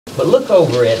But look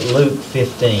over at Luke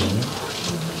 15,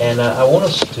 and I want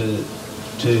us to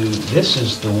this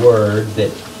is the word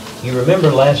that, you remember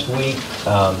last week,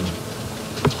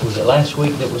 was it last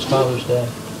week that was Father's Day?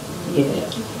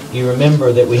 Yeah. You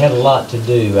remember that we had a lot to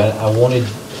do. I wanted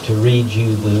to read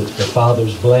you the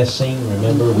Father's blessing.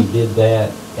 Remember we did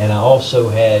that. And I also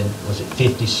had, was it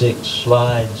 56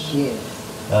 slides? Yeah.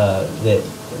 That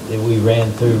we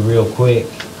ran through real quick.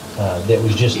 That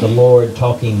was just the Lord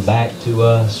talking back to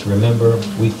us. Remember,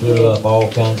 we threw up all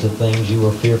kinds of things. You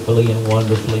were fearfully and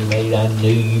wonderfully made. I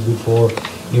knew you before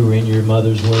you were in your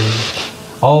mother's womb.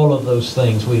 All of those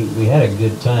things. We had a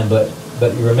good time. But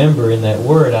you remember in that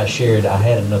word I shared, I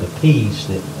had another piece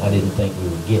that I didn't think we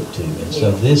would get to. And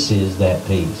so this is that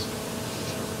piece.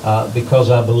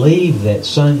 Because I believe that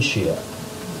sonship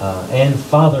and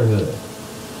fatherhood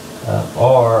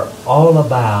are all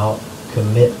about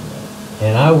commitment.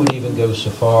 And I would even go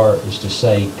so far as to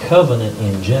say covenant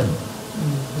in general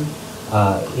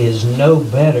is no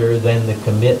better than the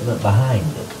commitment behind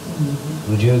it.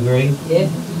 Would you agree? Yeah.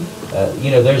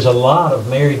 There's a lot of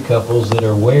married couples that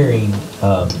are wearing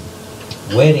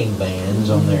wedding bands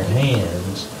on their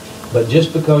hands, but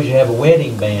just because you have a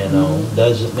wedding band on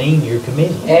doesn't mean you're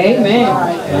committed. Amen.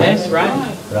 Right? That's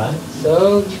right. Right?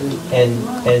 So true.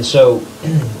 And so,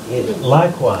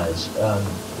 likewise,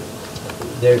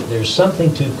 there's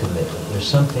something to commitment. There's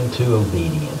something to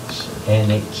obedience.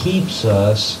 And it keeps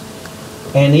us,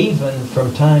 and even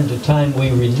from time to time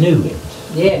we renew it.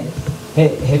 Yes.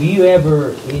 Have you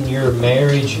ever, in your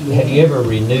marriage, have you ever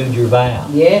renewed your vow?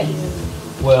 Yes.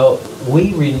 Well,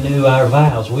 we renew our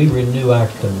vows. We renew our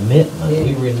commitment. Yes.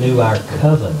 We renew our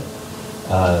covenant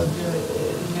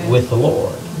with the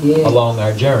Lord along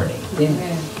our journey.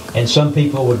 Yes. And some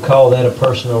people would call that a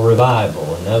personal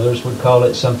revival, and others would call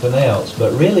it something else.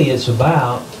 But really it's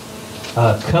about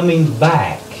coming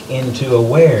back into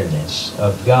awareness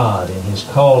of God and His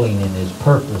calling and His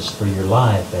purpose for your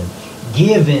life, and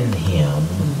giving Him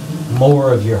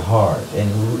more of your heart,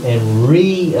 and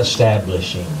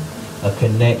re-establishing a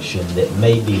connection that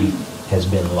maybe has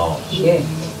been lost. Yes.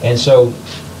 And so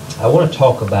I want to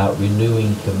talk about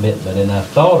renewing commitment. And I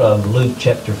thought of Luke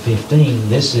chapter 15.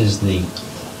 This is the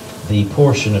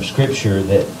portion of Scripture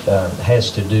that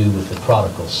has to do with the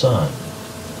prodigal son.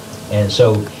 And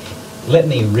so let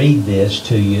me read this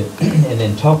to you and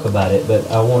then talk about it. But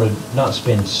I want to not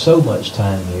spend so much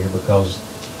time here, because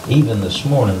even this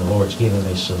morning the Lord's given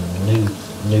me some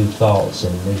new thoughts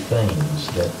and new things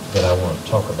that I want to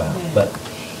talk about. But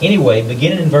anyway,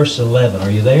 beginning in verse 11.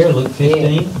 Are you there? Luke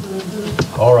 15?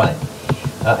 Yeah. All right.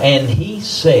 And he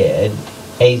said,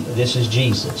 this is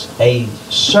Jesus, a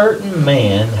certain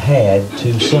man had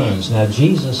 2 sons. Now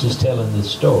Jesus is telling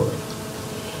this story.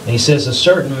 And he says, a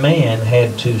certain man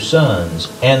had 2 sons,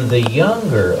 and the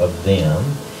younger of them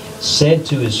said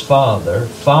to his father,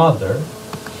 Father,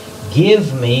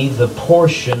 give me the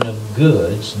portion of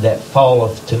goods that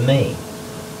falleth to me.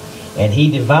 And he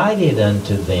divided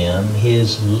unto them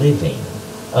his living.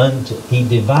 He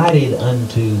divided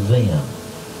unto them,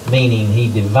 meaning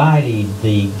he divided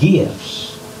the gifts.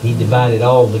 He divided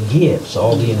all the gifts,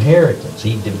 all the inheritance.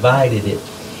 He divided it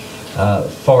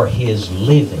for his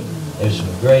living. There's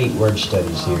some great word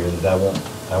studies here that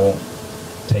I won't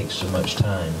take so much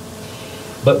time.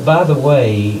 But by the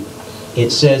way, it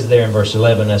says there in verse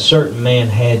 11, a certain man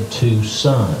had 2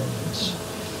 sons.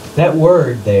 That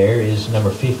word there is number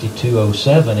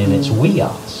 5207, and it's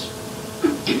weos.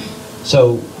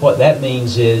 So what that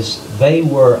means is they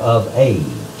were of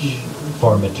age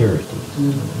for maturity.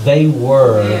 They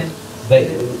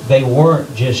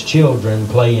weren't just children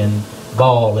playing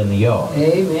ball in the yard.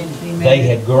 Amen. They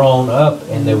had grown up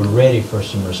and they were ready for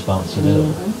some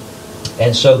responsibility.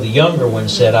 And so the younger one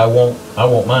said, I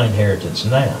want my inheritance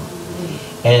now.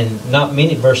 And not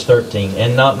many, verse 13,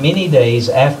 and not many days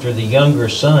after the younger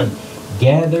son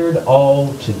gathered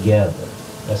all together.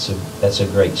 That's a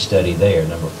great study there,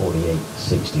 number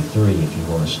 4863, if you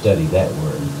want to study that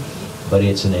word. But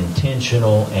it's an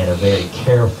intentional and a very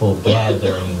careful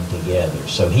gathering together.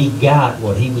 So he got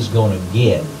what he was going to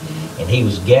get, and he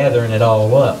was gathering it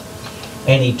all up.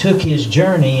 And he took his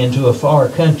journey into a far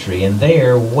country, and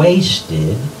there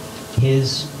wasted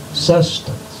his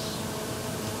substance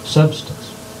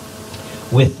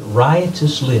with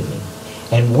riotous living.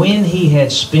 And when he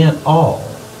had spent all,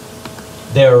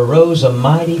 there arose a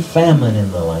mighty famine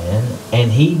in the land,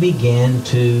 and he began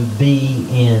to be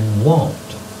in want.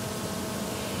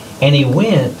 And he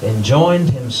went and joined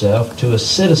himself to a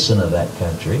citizen of that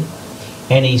country,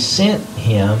 and he sent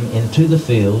him into the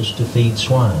fields to feed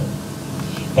swine.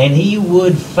 And he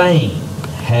would fain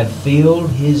have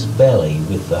filled his belly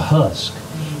with the husk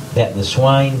that the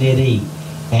swine did eat,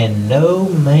 and no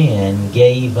man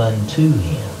gave unto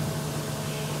him.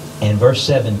 And verse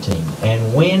 17,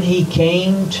 and when he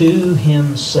came to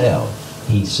himself,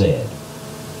 he said,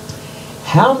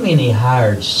 how many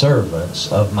hired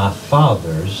servants of my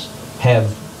father's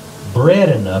have bread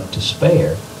enough to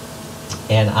spare,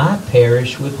 and I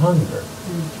perish with hunger?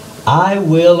 I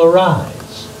will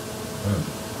arise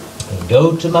and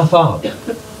go to my father,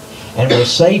 and will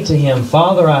say to him,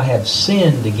 Father, I have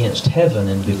sinned against heaven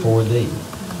and before thee,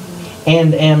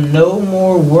 and am no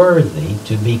more worthy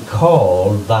to be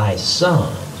called thy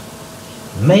son.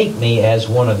 Make me as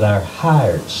one of thy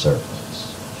hired servants.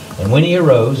 And when he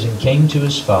arose and came to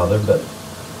his father, but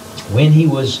when he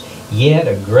was yet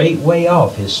a great way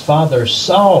off, his father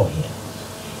saw him,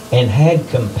 and had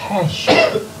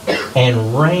compassion,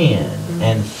 and ran,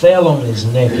 and fell on his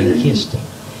neck, and kissed him.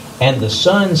 And the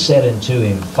son said unto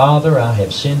him, Father, I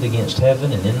have sinned against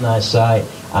heaven, and in thy sight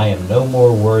I am no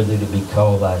more worthy to be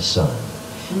called thy son.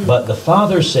 But the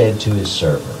father said to his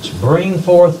servants, Bring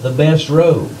forth the best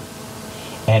robe,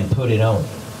 and put it on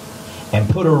him, and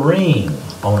put a ring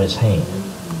on his hand,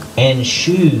 and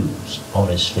shoes on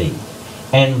his feet,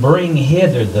 and bring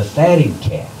hither the fatted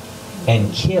calf,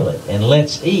 and kill it, and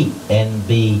let's eat, and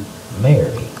be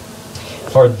merry.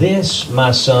 For this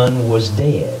my son was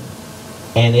dead,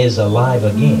 and is alive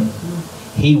again.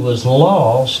 He was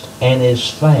lost, and is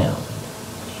found.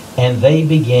 And they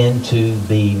began to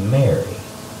be merry.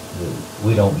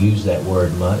 We don't use that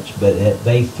word much, but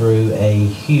they threw a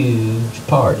huge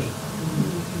party.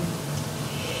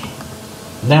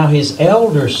 Now his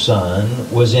elder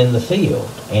son was in the field,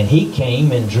 and he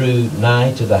came and drew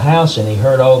nigh to the house, and he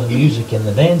heard all the music and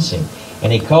the dancing.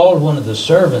 And he called one of the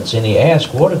servants, and he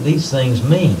asked, What do these things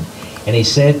mean? And he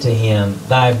said to him,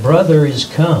 Thy brother is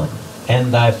come,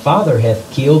 and thy father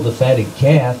hath killed the fatted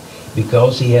calf,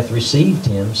 because he hath received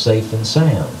him safe and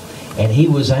sound. And he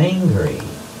was angry.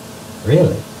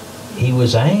 Really, he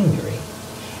was angry,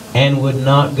 and would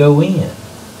not go in.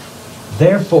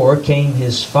 Therefore came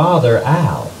his father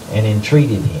out, and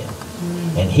entreated him.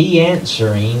 And he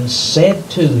answering said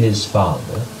to his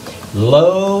father,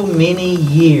 Lo, many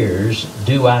years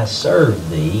do I serve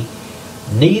thee,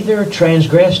 neither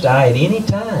transgressed I at any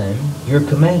time your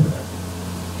commandment.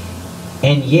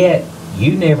 And yet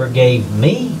you never gave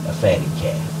me a fatted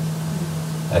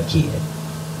calf, a kid.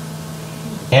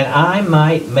 And I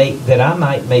might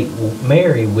make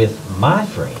merry with my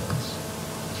friends.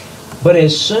 But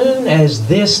as soon as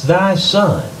this thy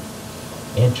son,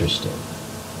 interesting,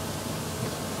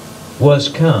 was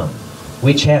come,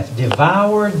 which hath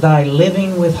devoured thy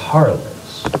living with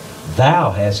harlots, thou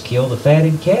hast killed the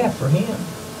fatted calf for him.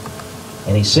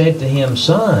 And he said to him,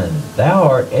 Son, thou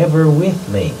art ever with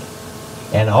me,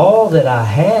 and all that I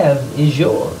have is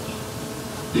yours.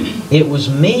 It was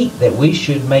meet that we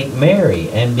should make merry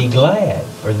and be glad,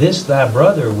 for this thy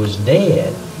brother was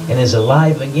dead, and is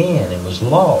alive again, and was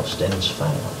lost, and is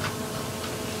found.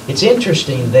 It's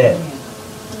interesting that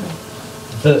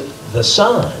the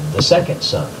son, the second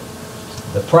son,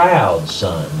 the proud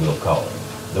son, we'll call him,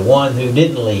 the one who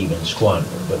didn't leave and squander,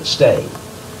 but stayed.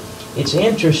 It's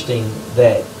interesting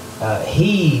that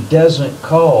he doesn't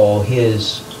call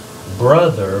his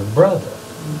brother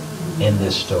in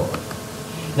this story.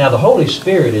 Now, the Holy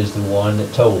Spirit is the one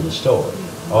that told the story.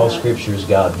 All Scripture is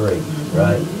God-breathed,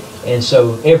 right? And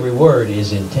so every word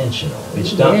is intentional.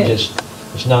 It's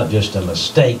not just a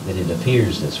mistake that it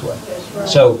appears this way.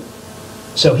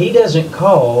 So he doesn't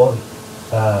call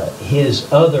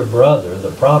his other brother,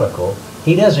 the prodigal,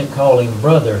 he doesn't call him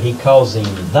brother, he calls him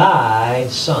thy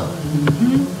son.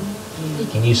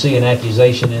 Can you see an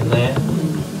accusation in that?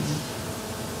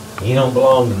 He don't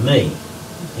belong to me.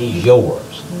 He's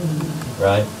yours.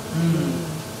 Right?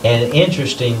 And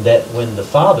interesting that when the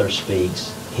father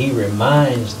speaks, he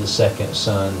reminds the second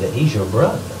son that he's your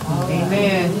brother.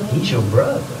 Amen. He's your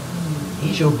brother.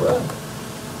 He's your brother.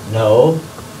 No,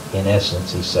 in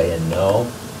essence, he's saying, no,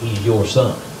 he's your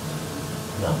son,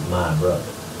 not my brother.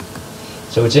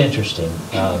 So it's interesting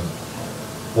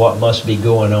what must be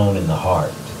going on in the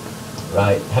heart,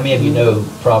 right? How many of you know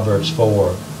Proverbs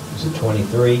 4, is it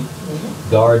 23?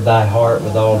 Guard thy heart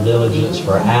with all diligence,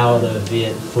 for out of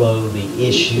it flow the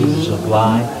issues of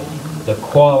life. The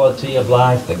quality of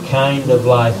life, the kind of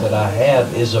life that I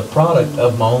have is a product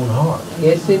of my own heart.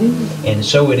 Yes, it is. And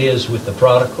so it is with the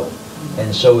prodigal,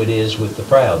 and so it is with the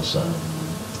proud son.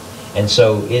 And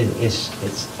so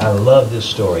it's I love this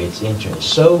story. It's interesting. It's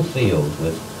so filled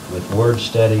with word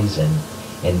studies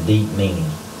and deep meaning.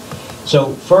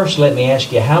 So first let me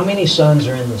ask you, how many sons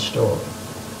are in the story?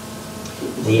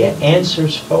 The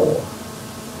answer's 4.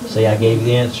 See, I gave you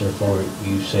the answer before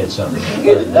you said something.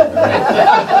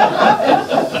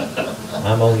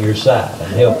 I'm on your side.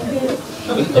 I'm helping you.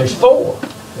 There's four.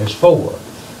 There's four.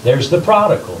 There's the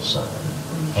prodigal son.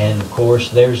 And, of course,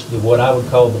 there's what I would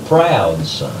call the proud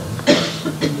son.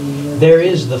 There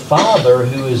is the father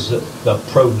who is the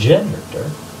progenitor,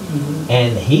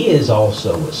 and he is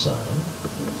also a son.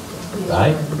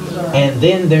 Right? And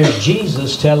then there's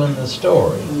Jesus telling the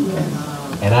story.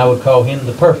 And I would call him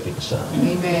the perfect son.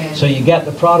 Amen. So you got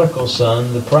the prodigal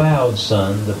son, the proud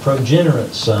son, the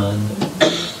progenerate son,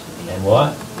 and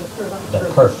what?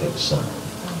 The perfect son.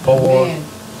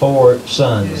 Four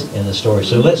sons in the story.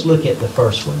 So let's look at the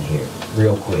first one here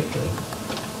real quickly.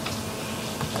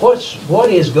 What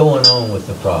is going on with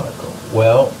the prodigal?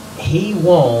 Well, he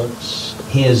wants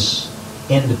his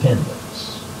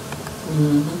independence.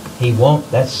 He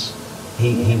wants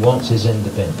his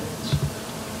independence.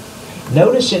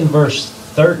 Notice in verse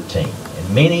 13, and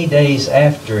many days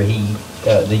after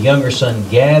the younger son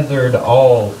gathered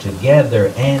all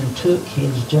together and took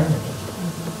his journey.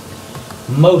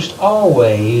 Most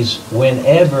always,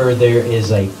 whenever there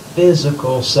is a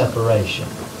physical separation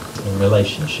in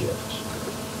relationships,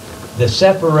 the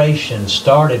separation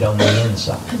started on the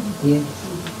inside. Yes.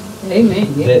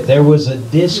 Amen. That there was a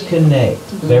disconnect.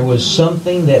 There was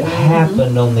something that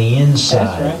happened on the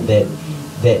inside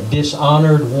that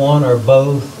dishonored one or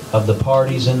both of the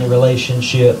parties in the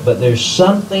relationship. But there's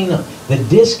something, the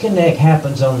disconnect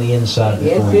happens on the inside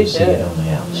before you see it on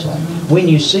the outside. When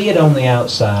you see it on the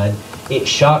outside, it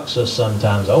shocks us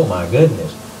sometimes. Oh my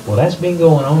goodness. Well, that's been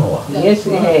going on a while. Yes,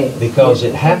 it has. Because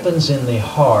it happens in the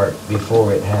heart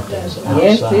before it happens outside.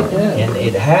 Yes, it does. And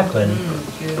it happened.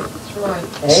 That's right.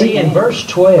 See, in verse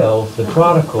 12, the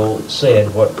prodigal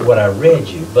said what I read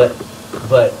you, but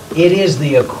it is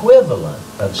the equivalent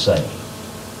of saying,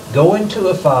 going to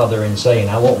a father and saying,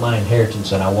 I want my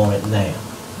inheritance and I want it now.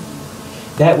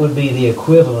 That would be the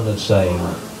equivalent of saying,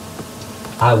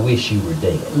 I wish you were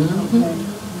dead.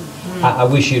 I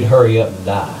wish you'd hurry up and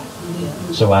die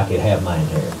so I could have my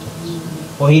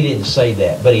inheritance. Well, he didn't say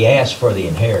that, but he asked for the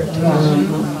inheritance.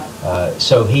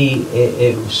 So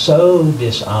it was so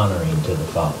dishonoring to the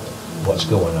Father, what's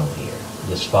going on here.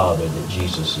 This Father that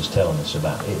Jesus is telling us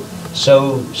about.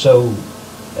 So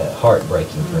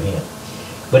heartbreaking for him.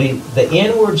 But the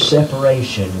inward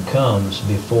separation comes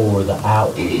before the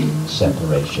outward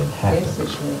separation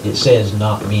happens. It says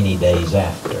not many days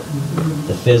after.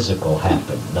 The physical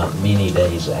happened not many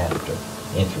days after.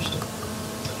 Interesting.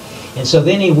 And so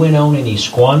then he went on and he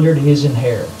squandered his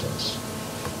inheritance.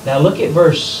 Now look at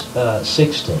verse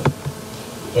 16.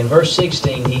 In verse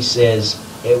 16 he says,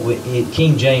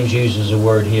 King James uses a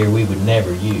word here we would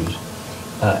never use.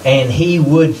 And he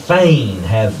would fain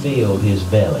have filled his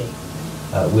belly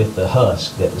with the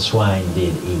husk that the swine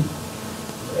did eat.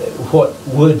 What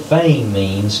would fain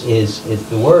means is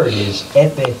the word is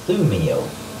epithumio.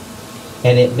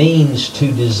 And it means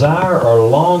to desire or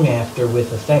long after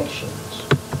with affections.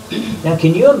 Now,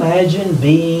 can you imagine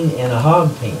being in a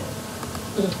hog pen,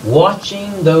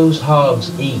 watching those hogs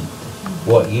eat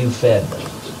what you fed them,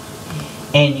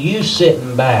 and you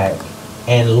sitting back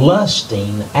and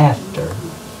lusting after,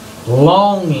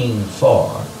 longing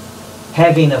for,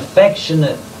 having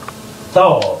affectionate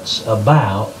thoughts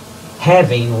about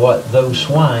having what those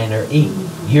swine are eating?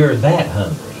 You're that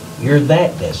hungry. You're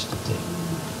that destitute.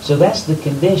 So that's the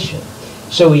condition.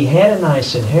 So he had a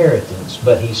nice inheritance,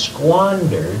 but he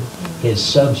squandered his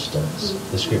substance,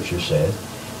 the Scripture says,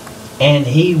 and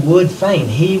he would fain,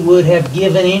 he would have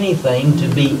given anything to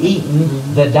be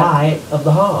eaten the diet of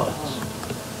the hogs.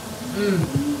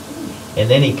 And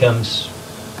then he comes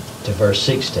to verse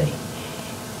 16.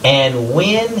 And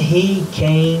when he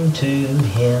came to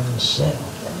himself.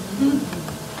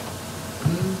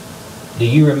 Do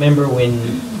you remember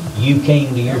when you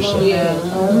came to yourself?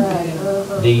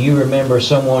 Do you remember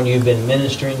someone you've been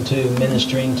ministering to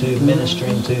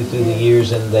through the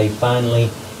years, and they finally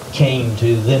came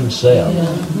to themselves?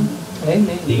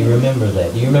 Amen. Do you remember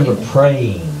that? Do you remember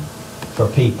praying for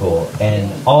people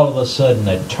and all of a sudden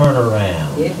a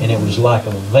turnaround, and it was like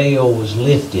a veil was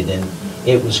lifted and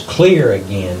it was clear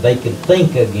again? They could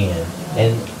think again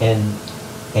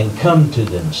and come to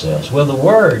themselves. Well, the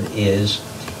word is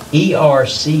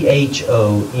E-R-C-H-O-M-A-I,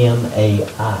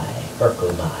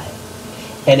 erchomai.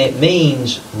 And it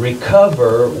means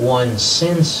recover one's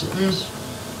senses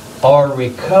or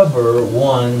recover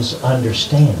one's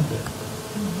understanding.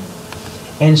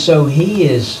 And so he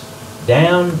is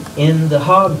down in the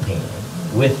hog pen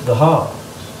with the hogs.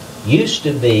 Used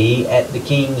to be at the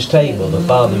king's table, the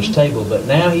father's table, but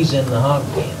now he's in the hog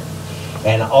pen.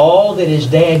 And all that his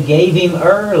dad gave him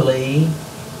early,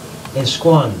 is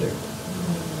squandered.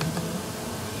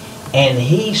 And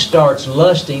he starts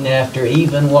lusting after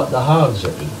even what the hogs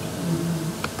are eating.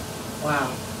 Wow.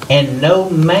 And no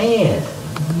man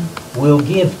will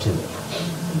give to him.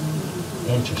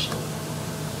 Interesting.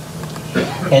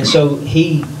 And so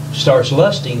he starts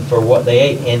lusting for what they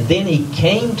ate. And then he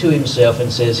came to himself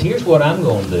and says, here's what I'm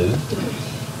going to do.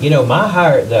 You know,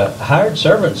 the hired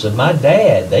servants of my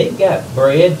dad, they've got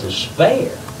bread to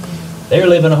spare. They're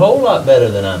living a whole lot better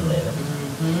than I'm living.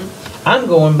 I'm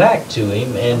going back to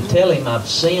him and tell him I've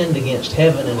sinned against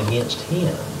heaven and against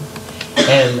him.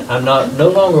 And I'm no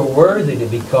longer worthy to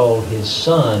be called his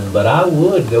son, but I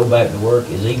would go back to work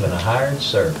as even a hired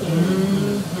servant.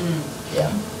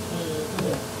 Yeah.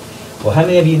 Well, how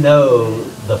many of you know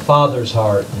the Father's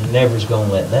heart never's going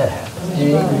to let that happen?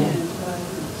 Amen.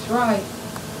 That's right.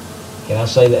 Can I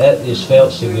say that? That just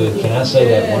felt so good. Can I say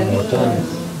that one more time?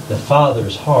 The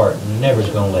Father's heart never's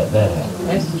going to let that happen.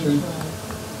 That's true.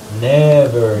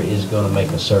 Never is going to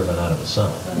make a servant out of a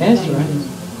son. That's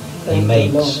right. He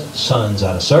makes sons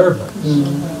out of servants.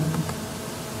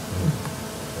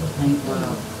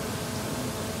 Wow.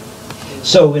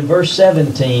 So in verse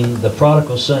 17, the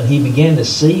prodigal son, he began to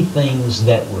see things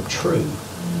that were true.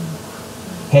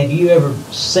 Have you ever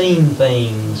seen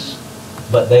things,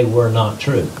 but they were not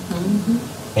true?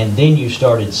 And then you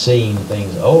started seeing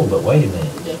things, oh, but wait a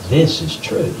minute, this is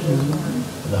true.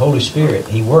 And the Holy Spirit,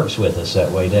 He works with us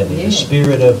that way, doesn't He? The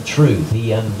Spirit of truth.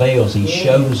 He unveils, He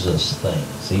shows us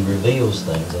things. He reveals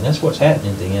things. And that's what's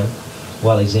happening to him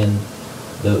while he's in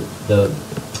the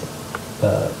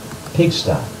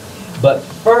pigsty. But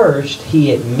first,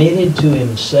 he admitted to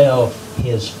himself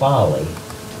his folly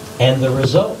and the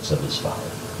results of his folly.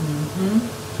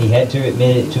 He had to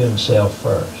admit it to himself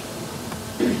first.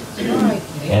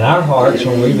 And our hearts,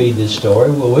 when we read this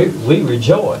story, well, we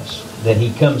rejoice that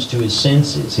he comes to his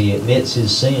senses. He admits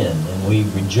his sin, and we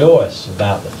rejoice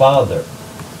about the Father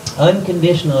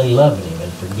unconditionally loving him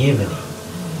and forgiving him,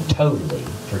 totally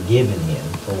forgiving him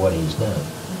for what he's done.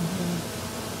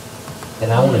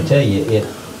 And I want to tell you,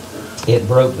 it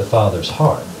broke the Father's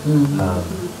heart.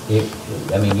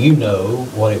 I mean, you know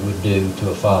what it would do to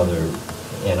a father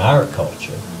in our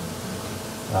culture.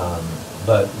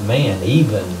 But man,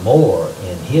 even more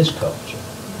in his culture,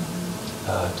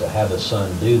 to have a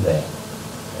son do that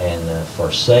and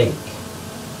forsake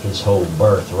his whole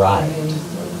birthright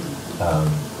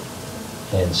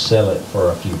and sell it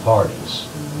for a few parties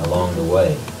along the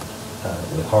way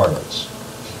with harlots.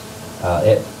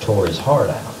 It tore his heart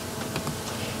out.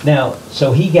 Now,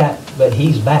 so but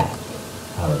he's back.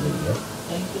 Hallelujah.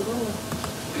 Thank you, Lord.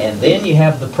 And then you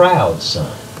have the proud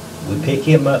son. We pick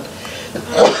him up,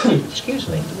 excuse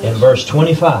me, in verse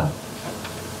 25.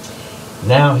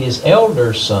 Now his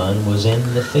elder son was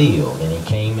in the field, and he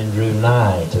came and drew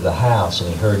nigh to the house, and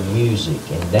he heard music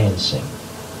and dancing.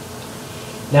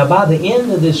 Now by the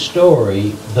end of this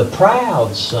story, the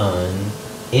proud son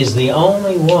is the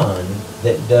only one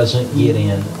that doesn't get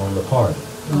in on the party.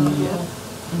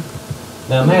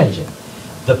 Now imagine,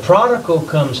 the prodigal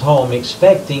comes home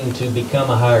expecting to become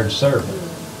a hired servant,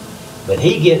 but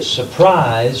he gets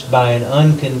surprised by an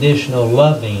unconditional,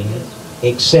 loving,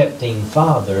 accepting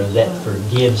Father that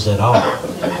forgives it all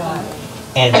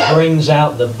and brings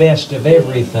out the best of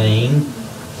everything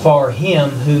for him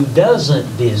who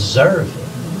doesn't deserve it.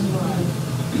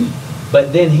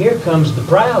 But then here comes the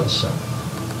proud son.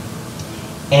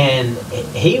 And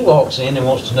he walks in and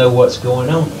wants to know what's going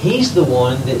on. He's the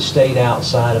one that stayed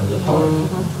outside of the party.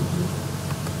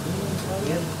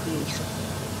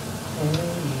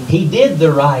 He did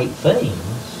the right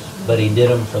things, but he did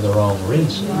them for the wrong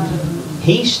reason.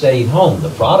 He stayed home. The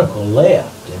prodigal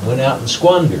left and went out and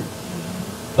squandered.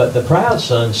 But the proud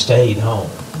son stayed home.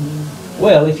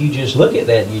 Well, if you just look at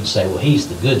that, you'd say, well, he's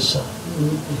the good son.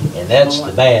 And that's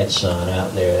the bad son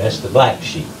out there. That's the black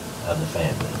sheep of the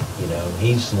family. You know,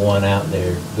 he's the one out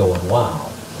there going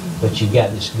wild. But you've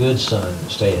got this good son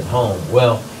staying at home.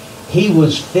 Well, he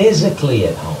was physically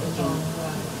at home.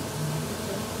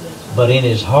 But in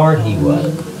his heart, he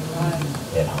wasn't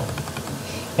at home.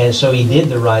 And so he did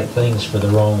the right things for the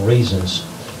wrong reasons.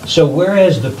 So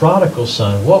whereas the prodigal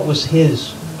son, what was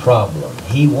his problem?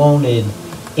 He wanted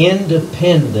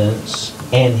independence,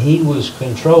 and he was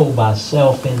controlled by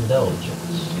self-indulgence.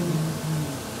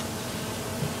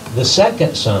 The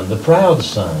second son, the proud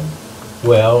son,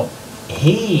 well,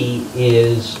 he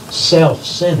is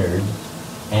self-centered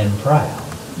and proud.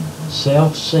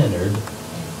 Self-centered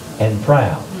and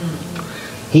proud.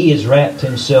 He has wrapped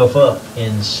himself up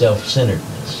in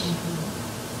self-centeredness.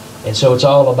 And so it's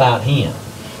all about him.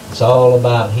 It's all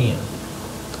about him.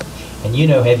 And you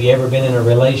know, have you ever been in a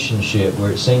relationship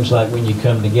where it seems like when you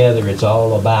come together, it's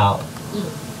all about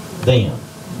them?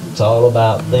 It's all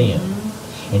about them.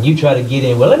 And you try to get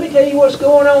in, well, let me tell you what's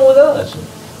going on with us.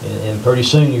 And pretty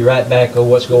soon you're right back, oh,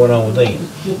 what's going on with them?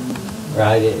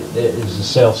 Right? There's a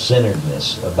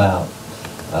self-centeredness about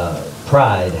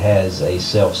pride has a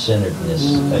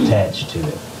self-centeredness attached to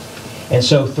it. And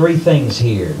so 3 things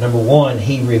here. Number 1,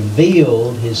 he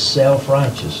revealed his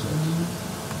self-righteousness.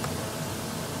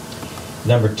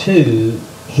 Number 2,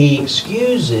 he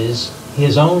excuses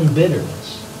his own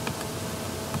bitterness.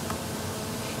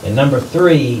 And number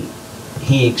 3,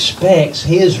 he expects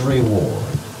his reward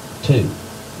too.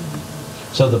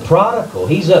 So the prodigal,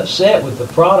 he's upset with the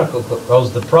prodigal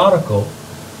because the prodigal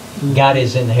got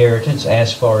his inheritance,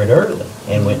 asked for it early,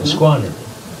 and went and squandered it.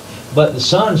 But the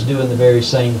son's doing the very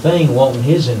same thing, wanting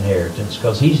his inheritance,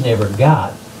 because he's never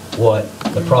got what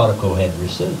the prodigal had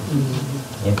received.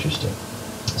 Interesting.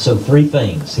 So 3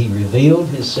 things. He revealed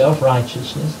his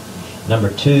self-righteousness.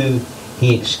 Number 2,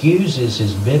 he excuses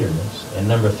his bitterness. And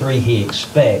number 3, he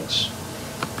expects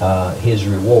his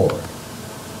reward.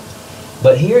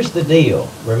 But here's the deal.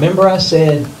 Remember I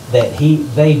said that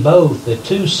they both, the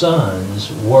 2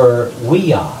 sons, were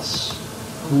weos.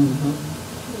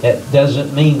 That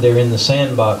doesn't mean they're in the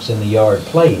sandbox in the yard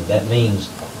playing. That means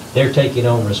they're taking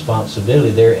on responsibility.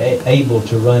 They're able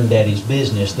to run daddy's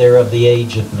business. They're of the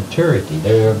age of maturity.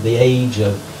 They're of the age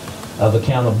of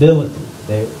accountability.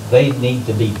 They need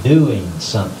to be doing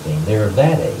something. They're of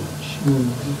that age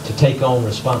to take on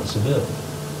responsibility.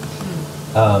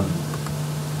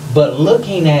 But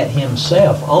looking at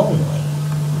himself only,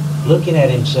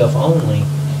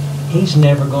 he's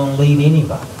never going to lead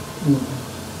anybody.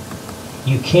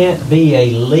 You can't be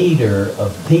a leader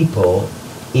of people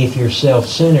if you're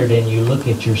self-centered and you look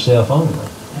at yourself only.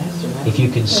 If you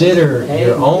consider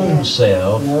your own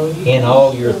self in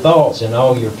all your thoughts and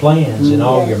all your plans and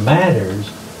all your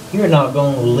matters, you're not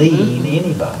going to lead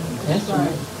anybody. That's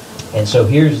right. And so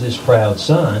here's this proud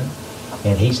son,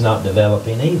 and he's not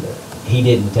developing either. He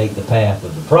didn't take the path that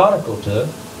the prodigal took,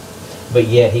 but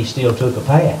yet he still took a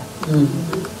path.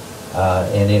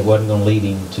 And it wasn't going to lead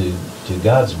him to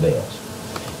God's best.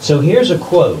 So here's a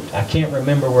quote. I can't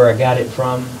remember where I got it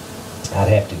from. I'd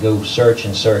have to go search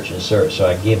and search and search, so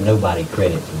I give nobody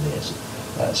credit for this.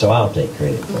 So I'll take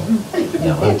credit for it.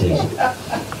 No, I'm teasing.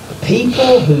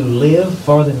 People who live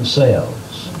for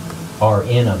themselves are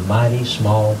in a mighty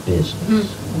small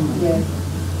business.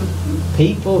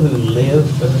 People who live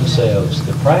for themselves.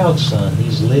 The proud son,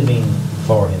 he's living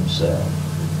for himself.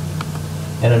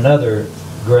 And another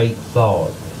great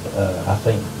thought, I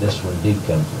think this one did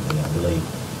come from me, I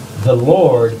believe. The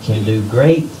Lord can do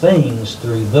great things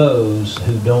through those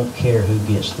who don't care who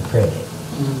gets the credit.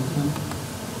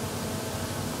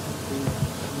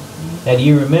 Now, do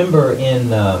you remember in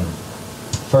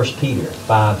 1 Peter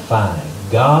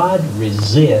 5:5, God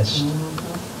resists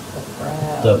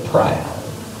the proud.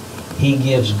 He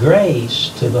gives grace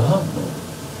to the humble.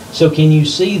 So can you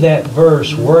see that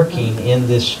verse working in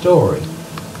this story?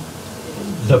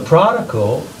 The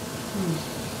prodigal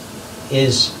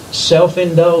is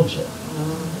self-indulgent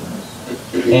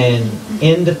and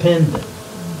independent.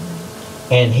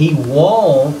 And he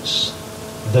wants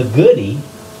the goodie,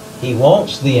 he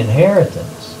wants the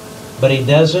inheritance, but he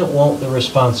doesn't want the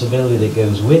responsibility that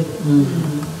goes with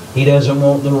it. He doesn't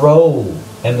want the role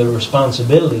and the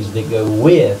responsibilities that go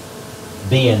with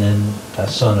being a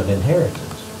son of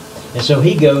inheritance. And so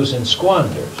he goes and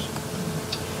squanders.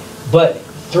 But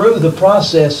through the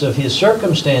process of his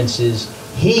circumstances,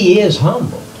 he is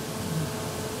humbled.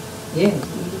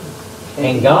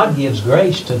 And God gives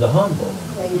grace to the humble.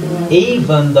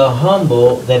 Even the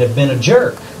humble that have been a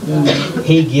jerk,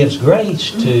 He gives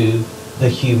grace to the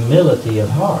humility of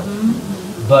heart.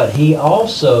 But He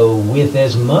also, with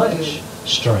as much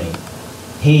strength,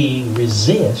 He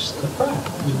resists the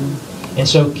proud. And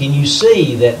so can you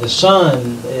see that the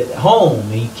son at home,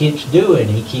 he keeps doing,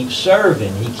 he keeps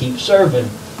serving.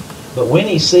 But when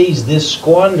he sees this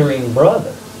squandering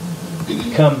brother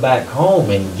come back home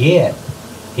and get,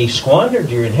 he squandered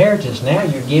your inheritance, now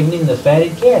you're giving him the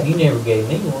fatted calf. You never gave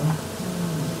me one.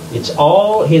 It's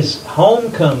all, his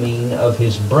homecoming of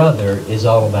his brother is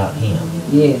all about him.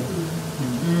 Yeah.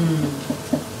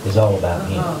 Is all about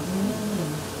him.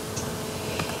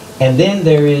 And then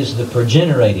there is the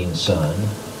progenerating son,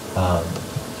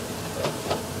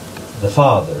 the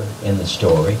father in the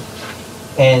story.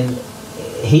 And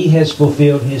he has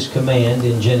fulfilled his command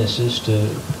in Genesis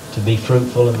to be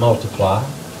fruitful and multiply.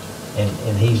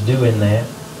 And he's doing that.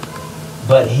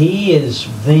 But he is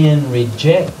then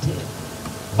rejected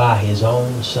by his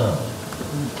own son.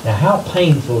 Now, how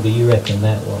painful do you reckon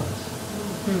that was?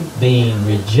 being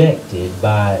rejected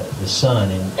by the Son.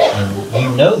 And you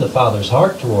know the Father's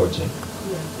heart towards him.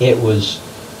 It was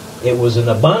an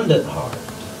abundant heart.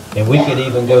 And we could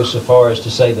even go so far as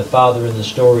to say the Father in the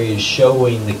story is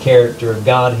showing the character of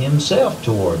God himself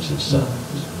towards his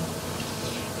sons.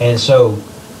 And so,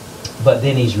 but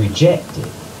then he's rejected.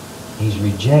 He's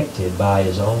rejected by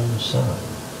his own Son.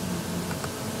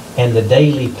 And the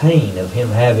daily pain of him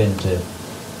having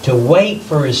to wait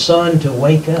for his Son to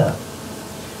wake up.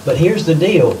 But here's the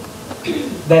deal.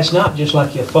 That's not just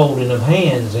like you folding of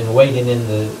hands and waiting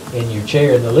in your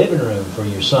chair in the living room for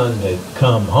your Son to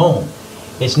come home.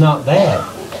 It's not that.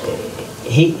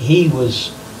 He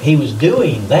was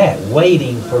doing that,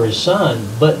 waiting for his Son,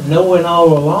 but knowing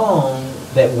all along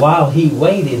that while he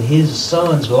waited, his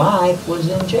Son's life was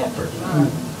in jeopardy.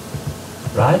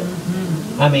 Right?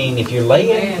 I mean, if you're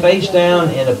laying face down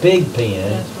in a pig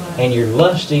pen and you're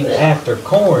lusting after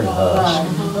corn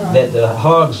husks that the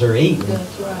hogs are eating,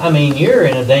 I mean, you're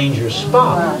in a dangerous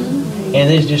spot. And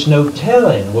there's just no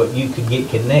telling what you could get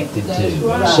connected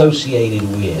to and associated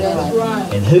with.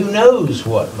 And who knows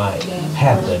what might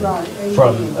happen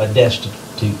from a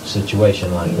destitute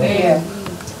situation like that.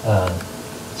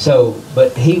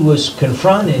 But he was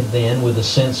confronted then with a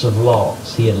sense of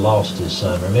loss. He had lost his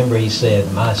son. Remember, he said,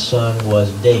 "My son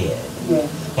was dead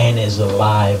and is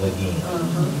alive again."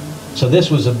 So this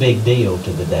was a big deal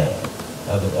to the dad,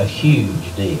 a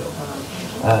huge deal.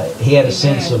 He had a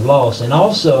sense of loss. And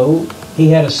also, he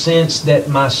had a sense that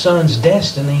my son's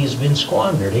destiny has been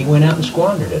squandered. He went out and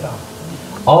squandered it all.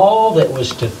 All that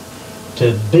was to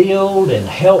build and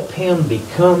help him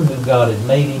become who God had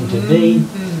made him to be,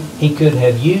 he could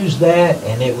have used that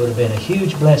and it would have been a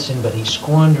huge blessing, but he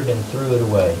squandered and threw it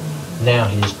away. Now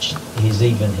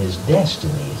even his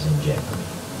destiny is in jeopardy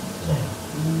now.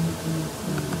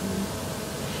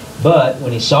 But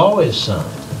when he saw his son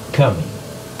coming,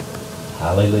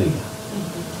 hallelujah,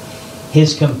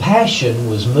 his compassion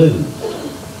was moved,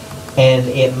 and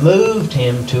it moved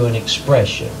him to an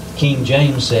expression. King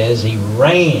James says he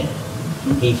ran.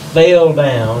 He fell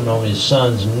down on his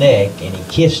son's neck and he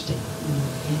kissed him.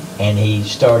 And he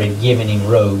started giving him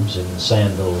robes and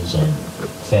sandals and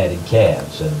fatted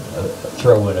calves and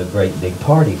throwing a great big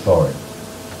party for him.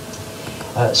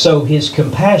 So his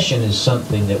compassion is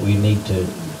something that we need to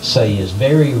say is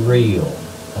very real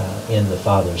in the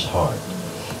Father's heart.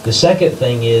 The second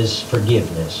thing is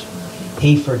forgiveness.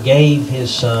 He forgave his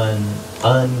son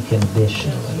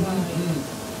unconditionally.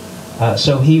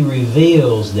 So he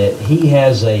reveals that he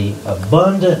has an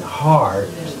abundant heart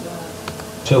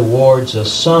towards a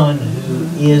son who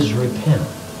is repentant.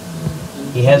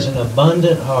 He has an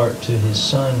abundant heart to his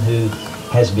son who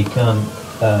has become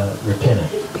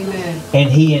repentant. Amen.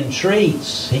 And he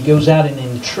goes out and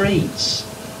entreats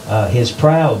his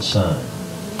proud son.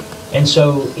 And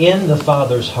so in the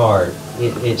Father's heart,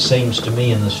 it seems to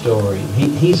me in the story,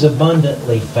 he's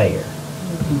abundantly fair.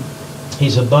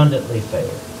 He's abundantly fair.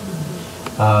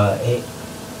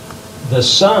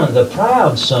 The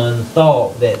proud son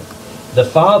thought that the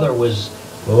father was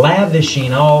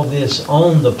lavishing all this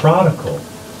on the prodigal,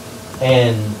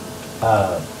 and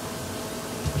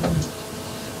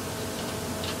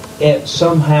it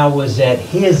somehow was at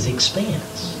his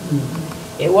expense.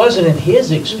 It wasn't at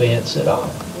his expense at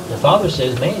all. The father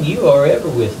says, "Man, you are ever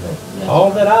with me.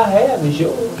 All that I have is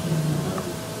yours."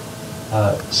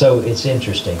 So it's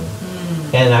interesting.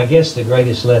 And I guess the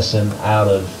greatest lesson out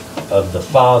of the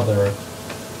father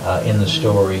in the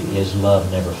story is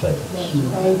love never fails.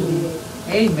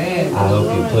 Amen. I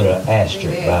hope you put an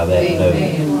asterisk by that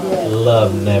note.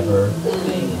 Love never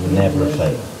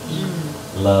fails.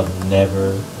 Love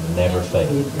never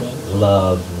fails.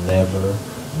 Love never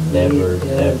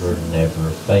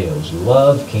fails.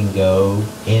 Love can go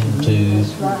into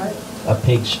a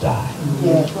pigsty.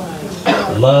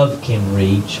 Love can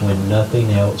reach when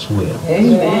nothing else will.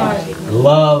 Amen.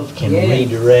 Love can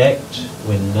redirect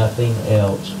when nothing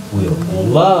else will.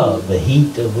 Love, the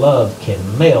heat of love can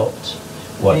melt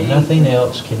what nothing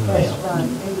else can melt.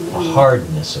 A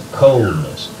hardness, a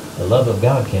coldness. The love of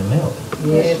God can melt it.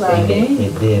 Yes, And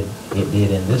it did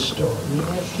in this story.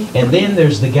 And then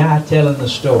there's the guy telling the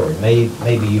story.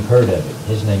 Maybe you've heard of him.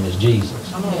 His name is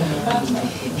Jesus.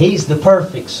 He's the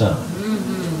perfect son.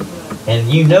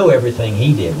 And you know everything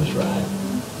he did was right.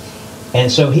 And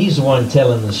so he's the one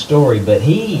telling the story. But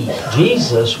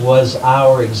Jesus was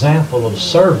our example of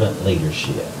servant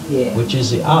leadership, which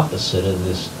is the opposite of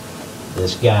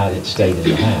this guy that stayed in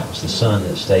the house, the son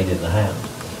that stayed in the house.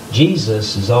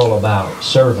 Jesus is all about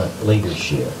servant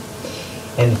leadership.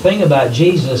 And the thing about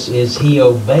Jesus is he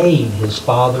obeyed his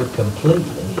Father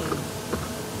completely.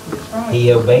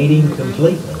 He obeyed him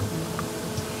completely.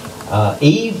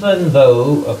 Even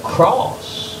though a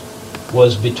cross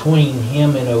was between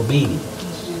him and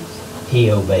obedience,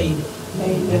 he obeyed it.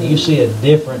 And you see a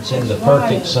difference in the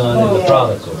perfect son and the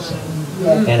prodigal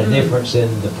son, and a difference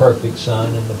in the perfect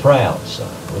son and the proud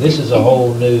son. Well, this is a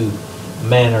whole new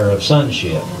manner of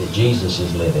sonship that Jesus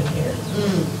is living here.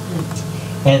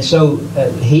 And so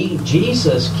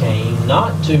Jesus came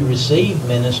not to receive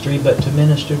ministry, but to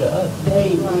minister to others.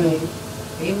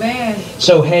 Amen.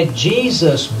 So had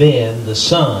Jesus been the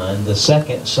son, the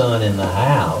second son in the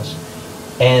house,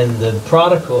 and the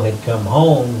prodigal had come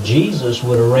home, Jesus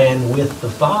would have ran with the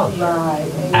father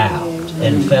out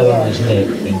and fell on his neck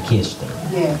and kissed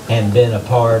him and been a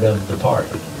part of the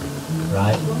party.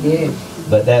 Right? Yes.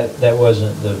 But that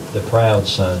wasn't the proud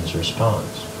son's response.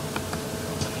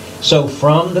 So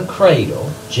from the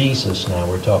cradle, Jesus now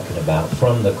we're talking about,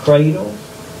 from the cradle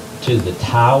to the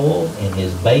towel in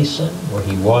his basin where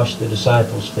he washed the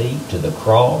disciples' feet, to the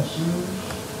cross,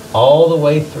 all the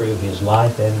way through his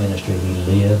life and ministry, he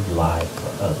lived life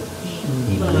for others.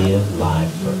 He lived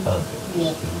life for others. He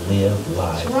lived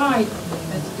life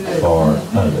for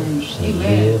others. He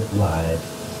lived life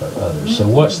for others. So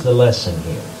what's the lesson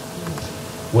here?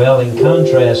 Well, in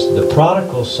contrast, the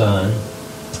prodigal son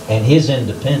and his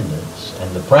independence,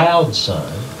 and the proud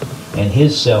son and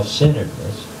his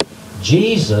self-centeredness,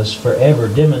 Jesus forever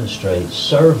demonstrates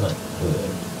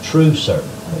servanthood, true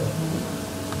servanthood.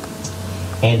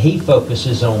 And he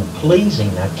focuses on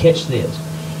pleasing. Now catch this.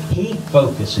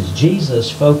 Jesus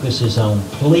focuses on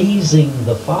pleasing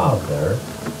the Father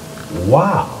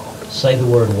while, say the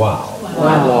word while.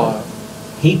 Wow.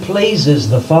 He pleases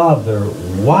the Father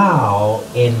while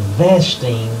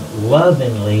investing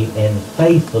lovingly and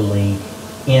faithfully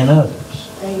in others.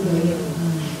 Amen.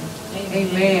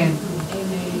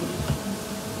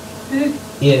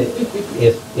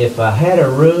 If I had a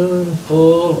room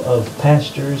full of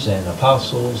pastors and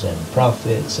apostles and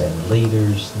prophets and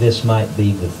leaders, this might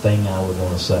be the thing I would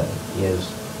want to say, is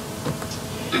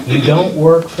you don't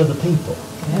work for the people.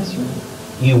 That's right.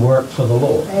 You work for the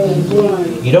Lord.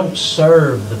 Amen. You don't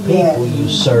serve the people, you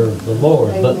serve the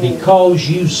Lord. Amen. But because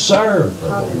you serve the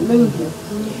Lord, Hallelujah.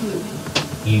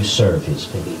 you serve his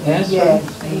people. That's Yes.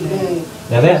 right. Amen.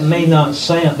 Now that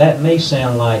may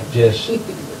sound like just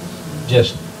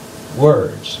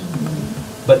words.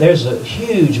 But there's a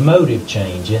huge motive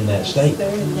change in that statement.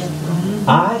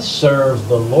 I serve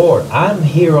the Lord. I'm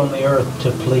here on the earth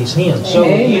to please him. So are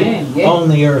you Amen. on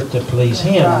the earth to please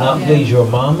him, not please your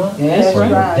mama, That's or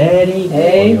your right. daddy, or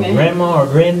your Amen. grandma or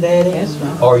granddaddy, That's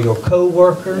right. or your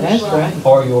co-workers, That's right.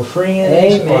 or your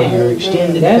friends, or Amen. your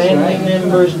extended That's family right.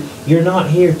 members. You're not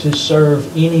here to serve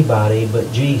anybody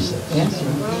but Jesus. That's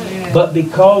right. But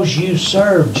because you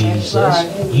serve Jesus,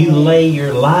 right. you lay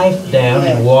your life down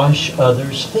and wash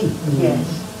others' feet.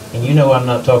 Yes. And you know I'm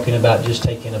not talking about just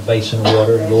taking a basin of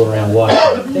water and going around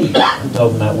washing feet. I'm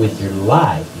talking about with your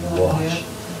life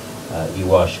you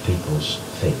wash people's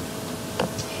feet.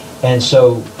 And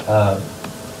so,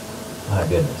 my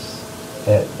goodness,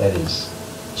 that is,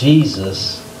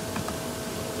 Jesus,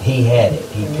 he had it.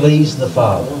 He pleased the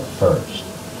Father first.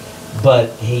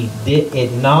 But he did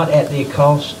it not at the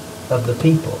cost of the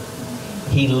people.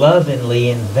 He lovingly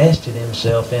invested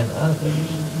himself in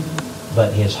others.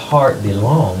 But his heart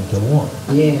belonged to one.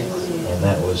 Yes. And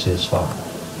that was his Father.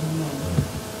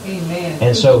 Amen.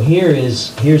 And so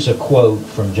here's a quote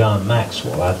from John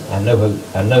Maxwell. I know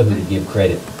who to give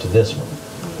credit to this one.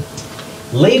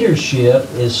 Leadership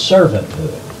is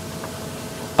servanthood.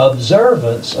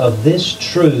 Observance of this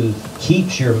truth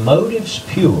keeps your motives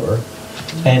pure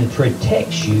and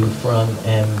protects you from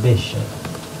ambition.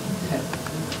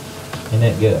 Isn't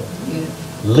that good? Yes.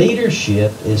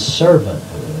 Leadership is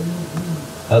servanthood.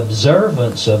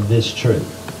 Observance of this truth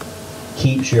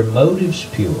keeps your motives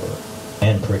pure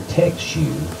and protects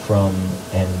you from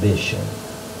ambition.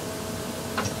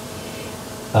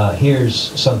 Here's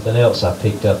something else I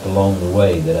picked up along the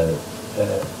way that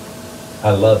I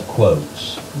love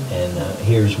quotes, and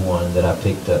here's one that I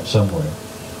picked up somewhere.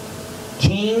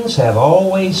 Kings have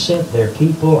always sent their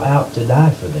people out to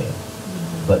die for them,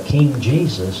 but King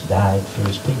Jesus died for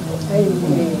his people.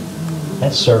 Amen.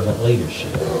 That's servant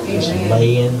leadership. Just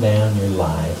laying down your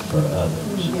life for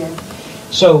others. Yes.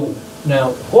 So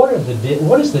now, what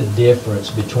is the difference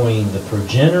between the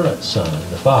progenerate son,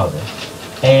 the Father,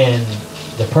 and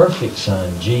the perfect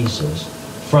son, Jesus,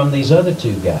 from these other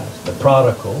two guys, the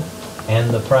prodigal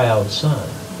and the proud son?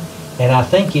 And I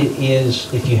think it is,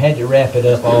 if you had to wrap it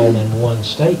up all in one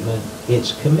statement,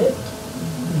 it's commitment.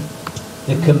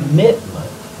 The commitment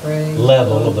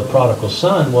level of the prodigal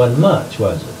son wasn't much,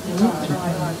 was it?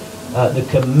 The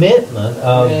commitment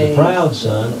of the proud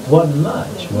son wasn't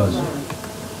much, was it?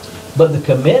 But the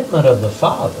commitment of the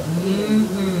father,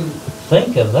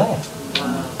 think of that.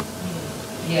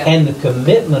 Yeah. And the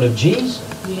commitment of Jesus,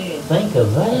 think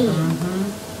of that.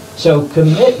 So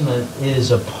commitment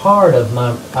is a part of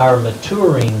our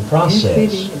maturing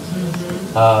process.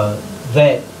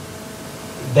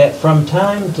 That from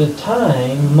time to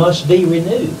time must be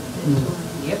renewed.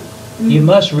 Yep. You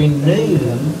must renew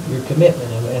your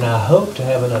commitment, and I hope to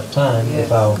have enough time.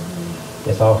 Yes.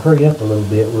 If I'll hurry up a little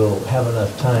bit, we'll have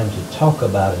enough time to talk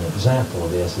about an example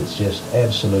of this. It's just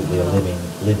absolutely a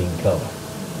living color.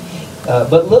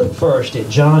 But look first at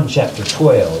John chapter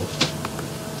 12.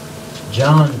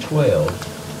 John 12.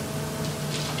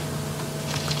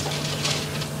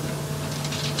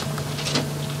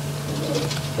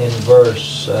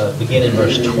 Begin in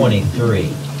verse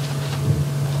 23.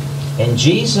 And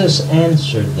Jesus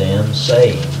answered them,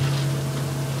 saying,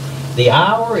 The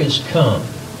hour is come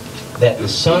that the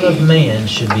Son of Man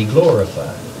should be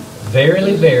glorified.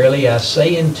 Verily, verily, I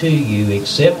say unto you,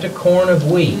 except a corn of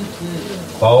wheat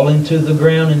fall into the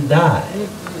ground and die,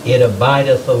 it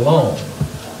abideth alone.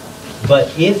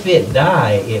 But if it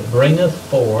die, it bringeth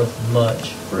forth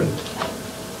much fruit.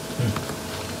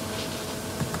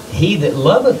 He that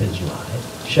loveth his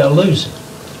life shall lose it.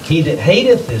 He that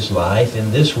hateth his life in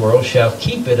this world shall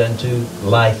keep it unto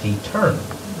life eternal.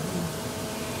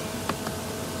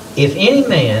 If any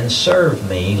man serve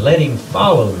me, let him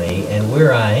follow me, and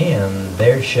where I am,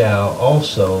 there shall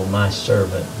also my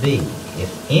servant be.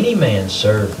 If any man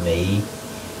serve me,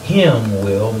 him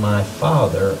will my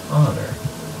Father honor.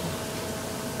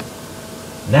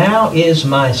 Now is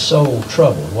my soul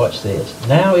troubled. Watch this.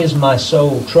 Now is my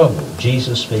soul troubled,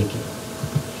 Jesus speaking.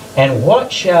 And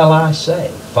what shall I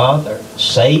say? Father,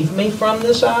 save me from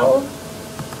this hour?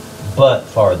 But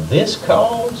for this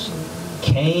cause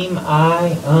came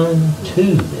I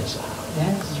unto this hour.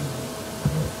 That's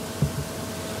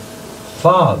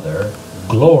Father,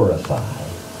 glorify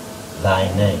thy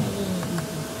name.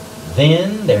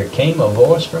 Then there came a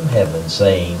voice from heaven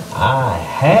saying, I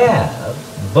have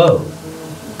both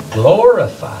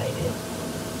glorified it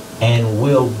and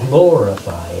will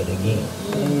glorify it again.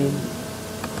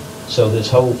 So this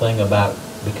whole thing about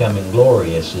becoming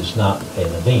glorious is not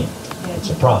an event. It's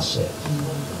a process.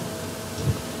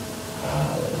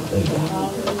 Hallelujah.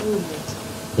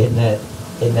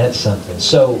 Isn't that something?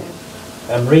 So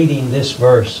I'm reading this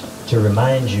verse to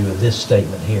remind you of this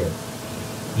statement here.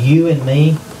 You and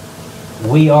me,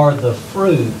 we are the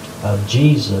fruit of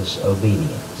Jesus'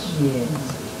 obedience.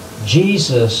 yes.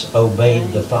 Jesus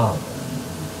obeyed the Father.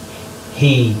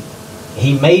 He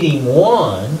made him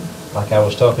one, like I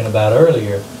was talking about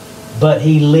earlier, but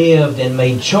he lived and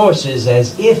made choices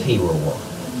as if he were one,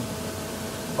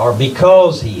 or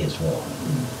because he is one.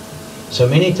 So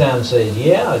many times says,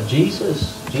 yeah,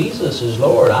 Jesus is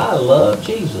Lord. I love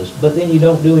Jesus. But then you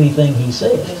don't do anything he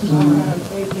says.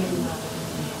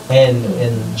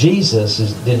 And Jesus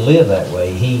didn't live that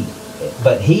way.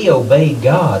 But he obeyed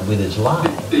God with his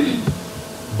life.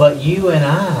 But you and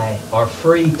I are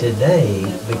free today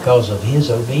because of his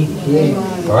obedience.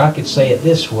 Yes. Or I could say it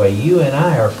this way. You and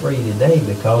I are free today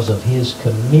because of his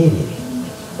committed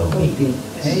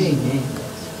obedience. Amen.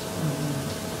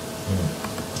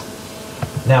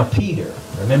 Now Peter,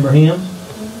 remember him?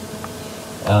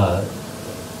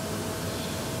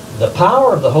 The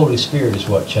power of the Holy Spirit is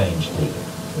what changed Peter.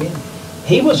 Yeah.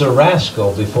 He was a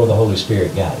rascal before the Holy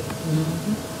Spirit got him.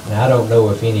 Now I don't know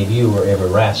if any of you were ever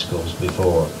rascals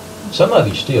before. Some of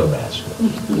you still rascals,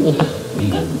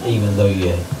 even though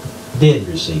you did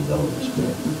receive the Holy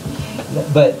Spirit.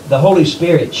 But the Holy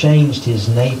Spirit changed his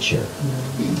nature,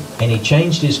 and he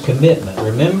changed his commitment.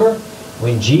 Remember,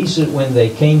 when they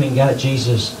came and got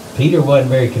Jesus, Peter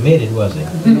wasn't very committed, was he?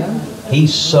 Yeah. He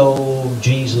sold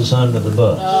Jesus under the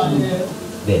bus,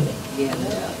 didn't he?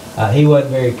 Yeah. He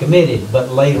wasn't very committed,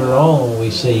 but later on we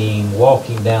see him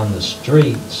walking down the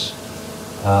streets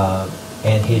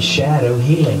and his shadow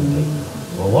healing people.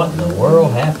 Well, what in the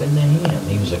world happened to him?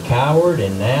 He was a coward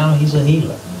and now he's a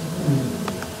healer.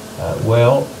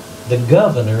 Well, the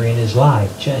governor in his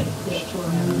life changed.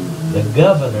 The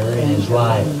governor in his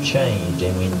life changed.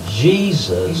 And when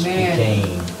Jesus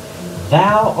became,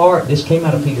 thou art, this came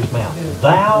out of Peter's mouth,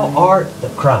 thou art the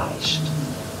Christ,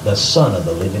 the Son of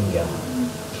the living God.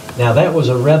 Now that was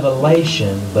a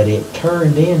revelation, but it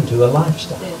turned into a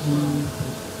lifestyle.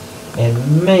 And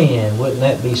man, wouldn't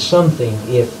that be something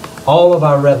if all of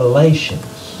our revelations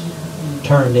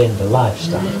turned into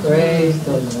lifestyle? Praise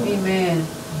the Lord. Amen.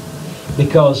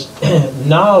 Because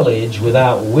knowledge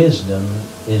without wisdom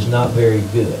is not very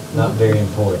good, not very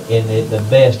important. And at the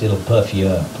best, it'll puff you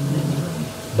up.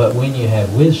 But when you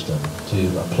have wisdom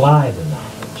to apply the knowledge,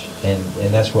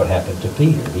 and that's what happened to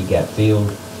Peter. He got filled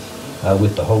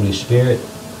with the Holy Spirit.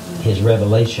 His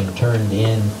revelation turned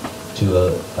into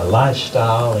a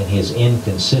lifestyle, and his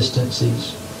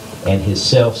inconsistencies and his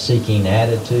self-seeking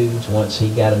attitudes, once he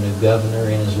got a new governor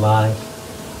in his life,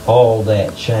 all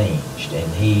that changed.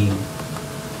 And he's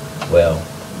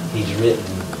written,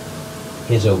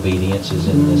 his obedience is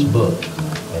in this book.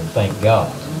 And thank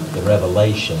God, the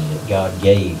revelation that God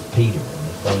gave Peter and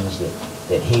the things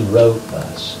that he wrote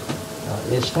us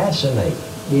is fascinating.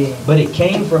 Yeah. But it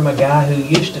came from a guy who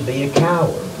used to be a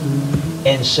coward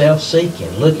and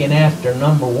self-seeking, looking after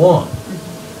number one,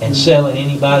 and selling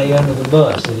anybody under the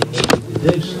bus that he needed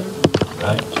to do so.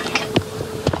 Right?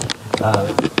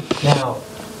 Now,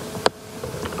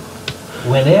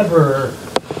 whenever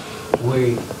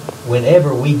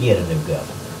we get a new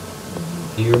governor,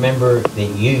 do you remember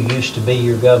that you used to be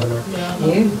your governor?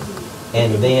 Yeah.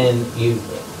 And then you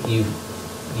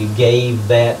gave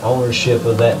that ownership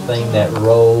of that thing, that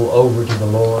role, over to the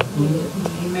Lord?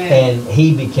 Amen. And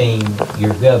he became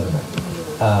your governor.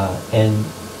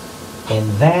 And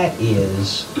that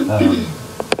is,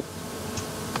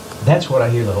 that's what I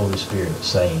hear the Holy Spirit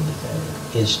saying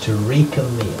today, is to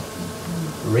recommit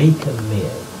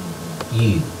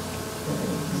you.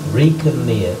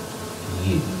 Recommit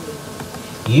you.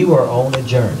 You are on a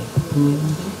journey.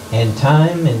 And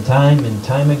time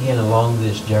again along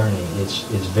this journey,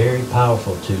 it's very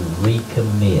powerful to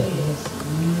recommit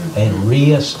and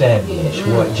reestablish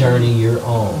what journey you're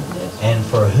on and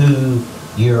for who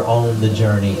you're on the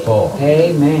journey for.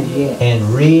 Amen. Yeah. And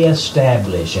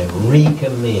reestablish and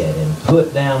recommit and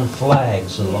put down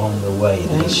flags along the way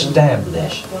that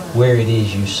establish where it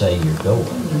is you say you're going.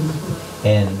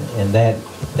 And that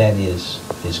is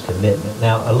commitment.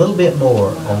 Now, a little bit more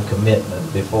on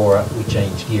commitment before we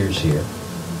change gears here.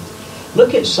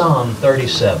 Look at Psalm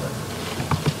 37.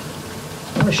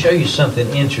 I want to show you something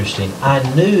interesting. I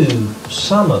knew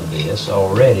some of this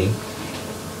already,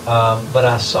 but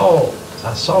I saw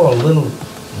a little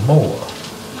more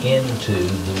into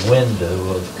the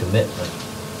window of commitment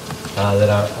that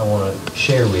I want to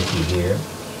share with you here.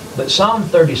 But Psalm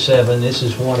 37, this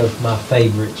is one of my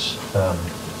favorites.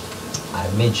 I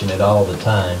mention it all the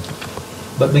time.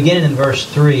 But beginning in verse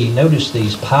 3, notice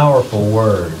these powerful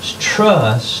words.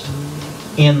 Trust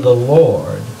in the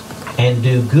Lord and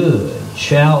do good.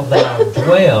 Shalt thou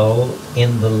dwell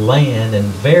in the land, and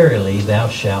verily thou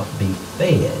shalt be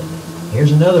fed.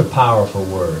 Here's another powerful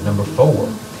word, number 4.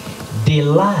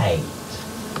 Delight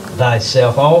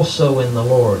thyself also in the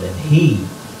Lord, and He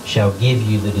shall give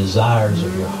you the desires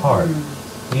of your heart.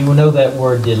 You will know that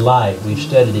word delight. We've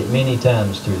studied it many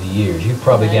times through the years. You've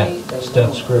probably got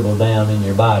stuff scribbled down in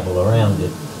your Bible around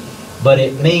it. But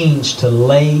it means to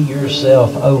lay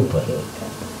yourself open.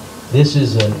 This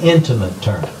is an intimate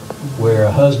term where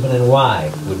a husband and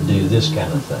wife would do this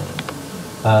kind of thing.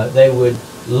 They would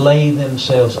lay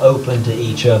themselves open to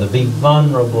each other, be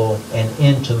vulnerable and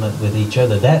intimate with each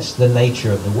other. That's the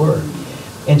nature of the word.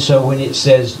 And so when it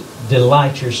says,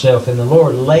 delight yourself in the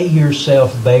Lord, lay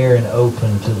yourself bare and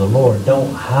open to the Lord.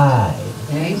 Don't hide.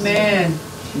 Amen.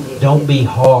 Don't be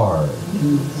hard.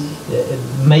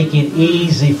 Make it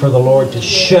easy for the Lord to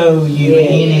show you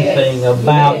anything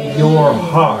about your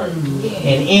heart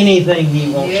and anything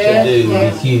He wants to do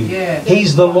with you.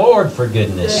 He's the Lord, for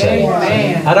goodness sake.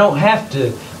 I don't have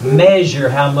to measure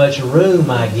how much room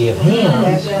I give Him,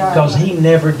 because He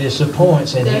never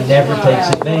disappoints and He never takes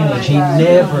advantage. He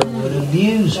never would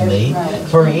abuse me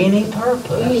for any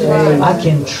purpose. I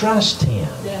can trust Him.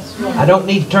 I don't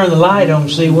need to turn the light on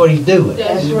to see what He's doing.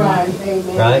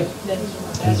 Right?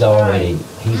 He's already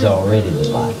the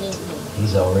light.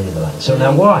 He's already the light. So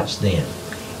now watch then.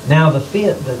 Now the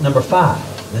number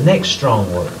 5, the next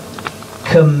strong word.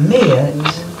 Commit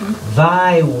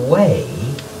thy way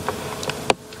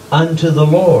unto the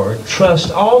Lord. Trust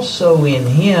also in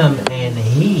Him, and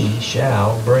He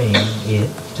shall bring it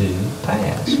to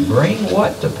pass. Bring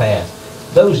what to pass?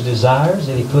 Those desires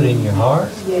that He put in your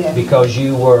heart, because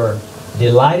you were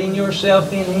delighting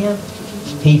yourself in Him.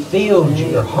 He filled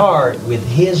your heart with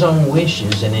His own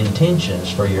wishes and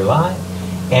intentions for your life.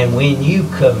 And when you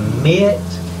commit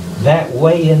that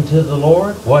way into the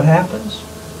Lord, what happens?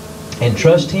 And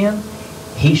trust Him,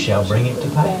 He shall bring it to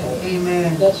pass.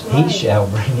 Amen. He shall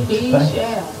bring it to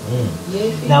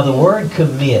pass. Now the word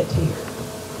commit here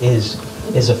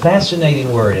is a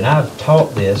fascinating word, and I've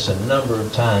taught this a number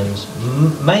of times,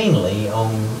 mainly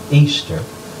on Easter.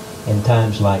 in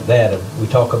times like that. We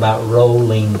talk about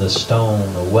rolling the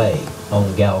stone away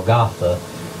on Golgotha,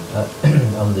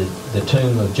 on the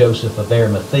tomb of Joseph of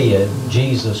Arimathea.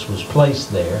 Jesus was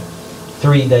placed there.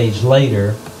 3 days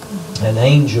later, an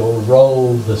angel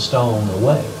rolled the stone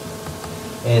away,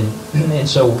 and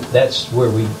so that's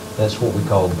what we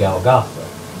call Golgotha.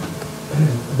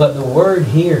 But the word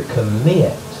here,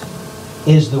 commit,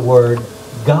 is the word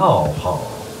Galhal,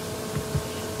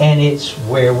 and it's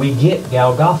where we get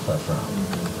Golgotha from.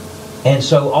 And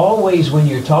so always when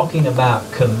you're talking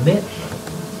about commitment,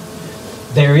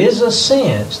 there is a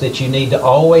sense that you need to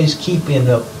always keep in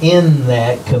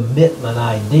that commitment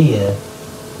idea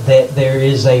that there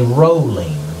is a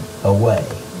rolling away,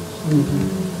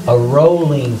 a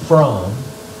rolling from,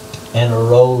 and a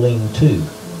rolling to.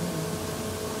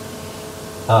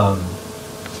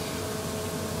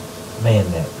 Man,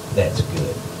 that's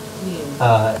good.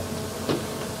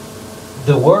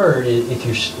 The word,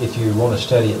 if you want to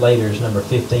study it later, is number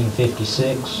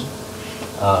 1556.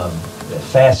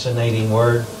 Fascinating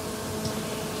word.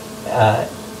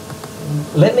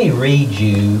 Let me read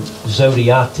you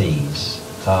Zodiates.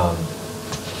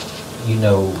 You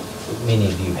know, many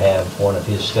of you have one of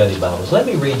his study Bibles. Let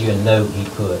me read you a note he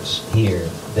puts here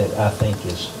that I think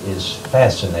is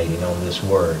fascinating on this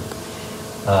word,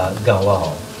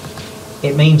 galal.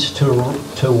 It means to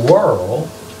whirl,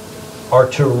 or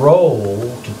to roll,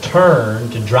 to turn,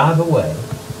 to drive away,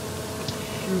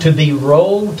 to be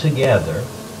rolled together,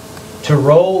 to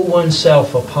roll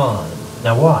oneself upon.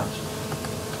 Now watch.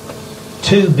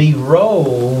 To be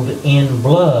rolled in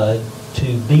blood,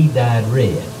 to be dyed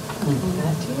red.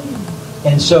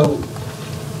 And so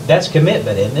that's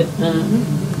commitment, isn't it?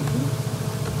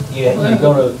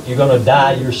 You're gonna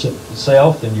dye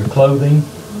yourself and your clothing,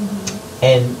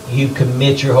 and you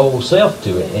commit your whole self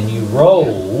to it, and you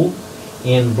roll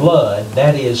in blood.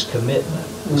 That is commitment.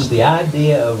 It's the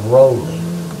idea of rolling.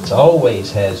 It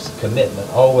always has commitment.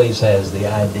 Always has the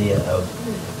idea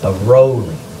of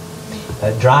rolling,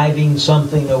 driving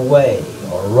something away,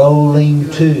 or rolling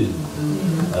to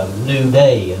a new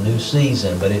day, a new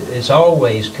season. But it's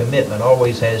always commitment.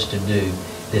 Always has to do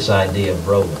this idea of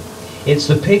rolling. It's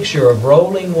the picture of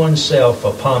rolling oneself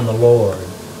upon the Lord,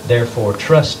 therefore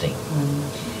trusting.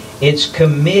 It's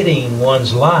committing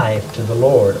one's life to the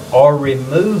Lord, or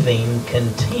removing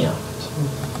contempt.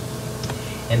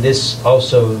 And this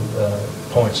also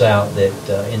points out that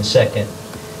in 2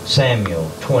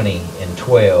 Samuel 20 and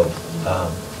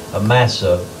 12,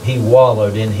 Amasa, he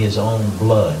wallowed in his own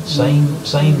blood.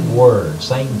 Same word,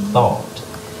 same thought.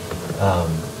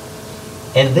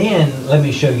 And then, let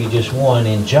me show you just one.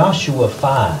 In Joshua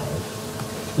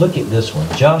 5, look at this one.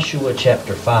 Joshua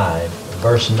chapter 5,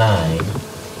 verse 9,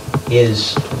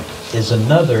 is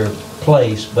another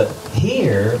place. But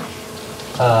here,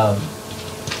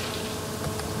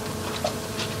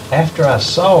 after I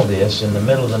saw this in the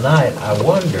middle of the night, I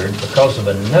wondered, because of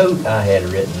a note I had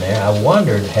written there, I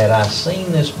wondered, had I seen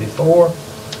this before?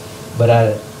 But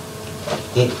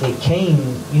it came,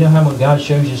 you know how when God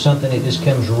shows you something, it just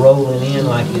comes rolling in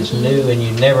like it's new and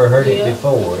you never heard it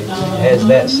before. It has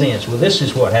that sense. Well, this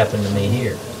is what happened to me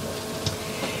here.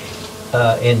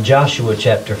 In Joshua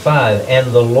chapter 5, and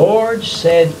the Lord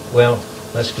said, well,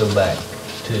 let's go back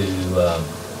to,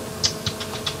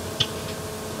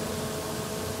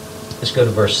 let's go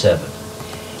to verse 7.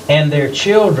 And their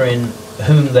children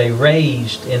whom they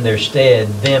raised in their stead,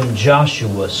 them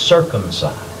Joshua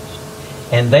circumcised.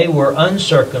 And they were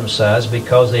uncircumcised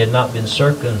because they had not been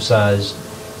circumcised.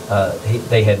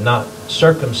 They had not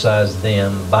circumcised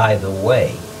them by the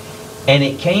way. And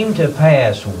it came to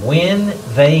pass, when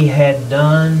they had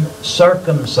done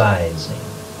circumcising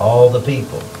all the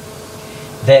people,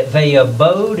 that they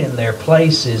abode in their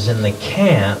places in the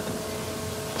camp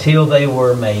till they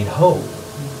were made whole.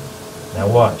 Now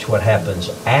watch what happens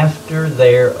after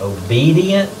they're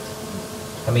obedient.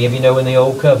 How many of you know in the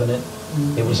Old Covenant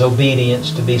it was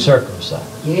obedience to be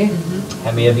circumcised? Yeah.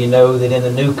 How many of you know that in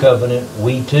the New Covenant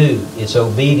we too, it's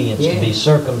obedience to be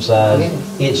circumcised?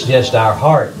 Yes. It's just our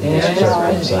heart that is Yes.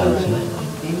 circumcised now.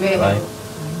 Amen. Right?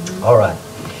 All right.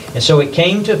 And so it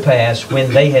came to pass,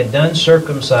 when they had done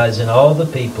circumcising all the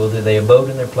people, that they abode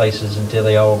in their places until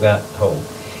they all got whole.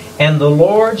 And the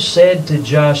Lord said to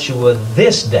Joshua,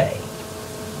 this day,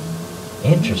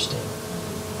 interesting,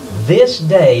 this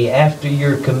day after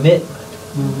your commitment,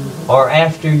 or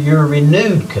after your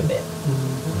renewed commitment,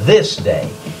 this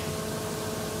day,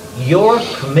 your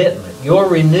commitment, your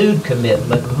renewed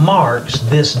commitment marks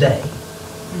this day.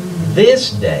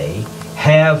 This day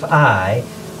have I,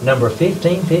 number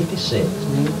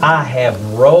 1556, I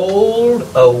have rolled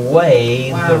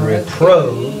away the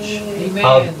reproach Amen.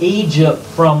 of Egypt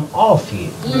from off you.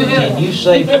 Can you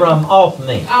say from off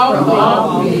me?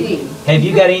 Off me. Have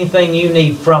you got anything you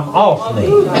need from off me?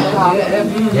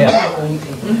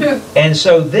 Yeah. And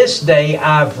so this day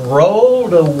I've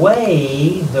rolled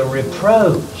away the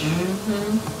reproach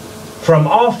from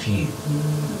off you.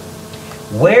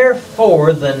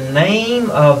 Wherefore the name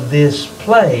of this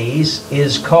place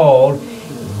is called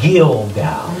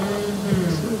Gilgal.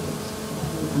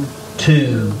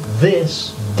 To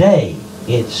this day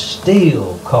it's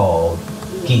still called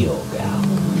Gilgal.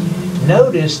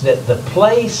 Notice that the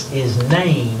place is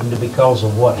named because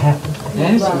of what happened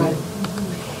there. That's right.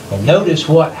 And notice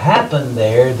what happened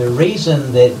there. The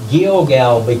reason that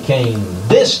Gilgal became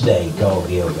this day called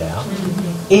Gilgal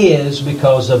is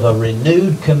because of a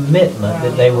renewed commitment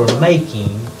that they were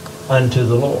making unto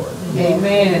the Lord.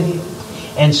 Amen.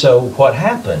 And so what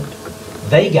happened?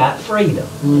 They got freedom.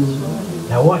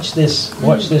 Now watch this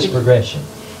progression.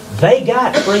 They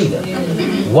got freedom.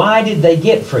 Why did they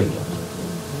get freedom?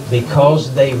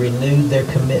 Because they renewed their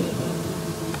commitment.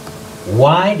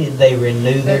 Why did they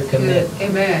renew their commitment?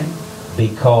 Amen.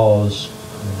 Because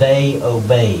they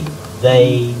obeyed.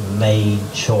 They made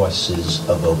choices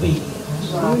of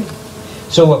obedience. Right.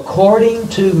 So according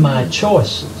to my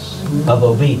choices of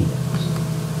obedience,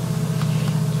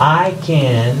 I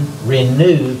can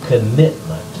renew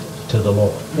commitment to the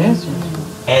Lord. That's right.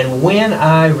 And when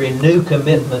I renew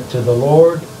commitment to the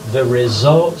Lord, the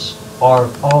results are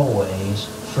always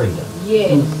freedom.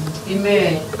 Yes.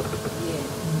 Amen.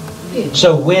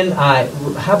 So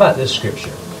how about this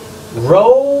scripture?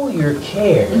 Roll your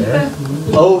care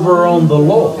over on the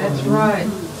Lord, That's right.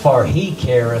 for He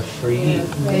careth for you.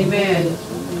 Amen.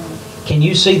 Can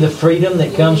you see the freedom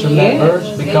that comes from that Yes.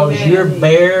 verse? Because Amen. you're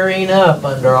bearing up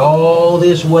under all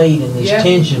this weight and this Yep.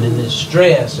 tension and this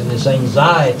stress and this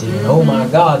anxiety and oh my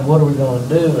God, what are we going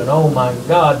to do? And oh my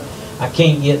God, I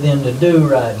can't get them to do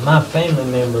right. My family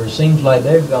members seems like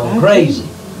they've gone crazy.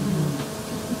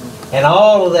 And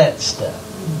all of that stuff.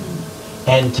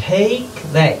 And take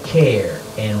that care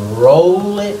and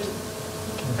roll it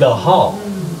Ga'al.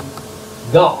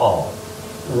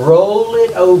 Roll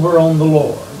it over on the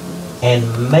Lord.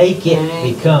 And make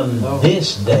it become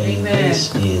this day. Amen.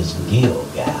 This is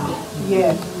Gilgal.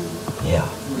 Yes. Yeah.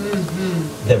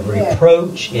 The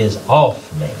reproach is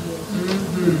off me.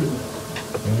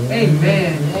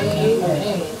 Amen.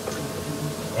 Amen.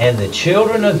 And the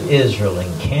children of Israel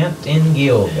encamped in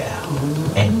Gilgal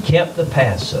and kept the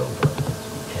Passover.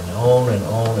 And on and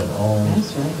on and on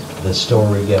That's right. the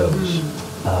story goes.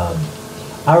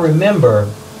 I remember,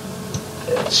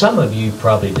 some of you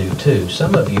probably do too,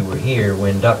 some of you were here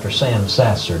when Dr. Sam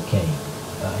Sasser came.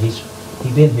 He's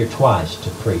been here twice to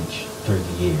preach through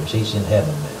the years. He's in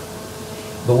heaven now.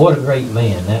 But what a great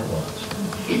man that was.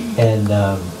 And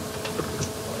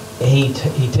he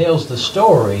tells the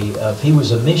story of, he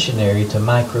was a missionary to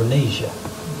Micronesia.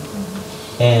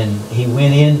 And he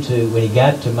went into, when he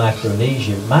got to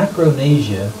Micronesia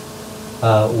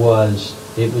was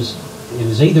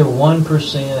either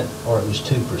 1% or it was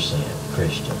 2%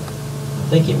 Christian. I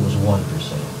think it was 1%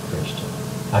 Christian.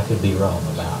 I could be wrong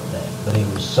about that, but it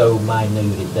was so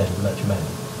minute it doesn't much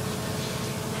matter.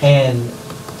 And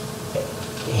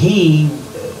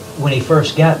when he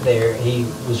first got there, he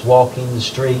was walking the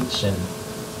streets and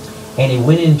he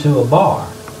went into a bar.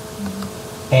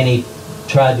 And he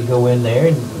tried to go in there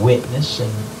and witness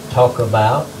and talk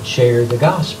about and share the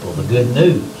gospel, the good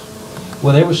news.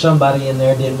 Well, there was somebody in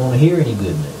there that didn't want to hear any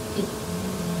good news.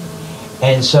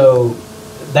 And so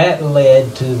that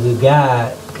led to the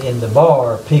guy in the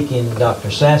bar picking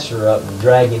Dr. Sasser up and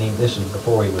dragging him, this was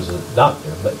before he was a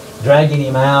doctor, but dragging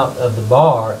him out of the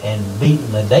bar and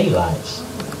beating the daylights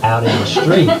out in the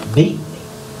street, beating him.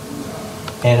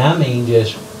 And I mean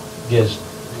just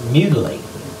mutilating him.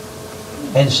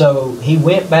 And so he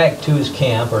went back to his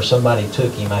camp, or somebody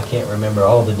took him. I can't remember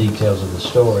all the details of the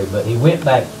story, but he went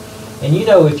back. And you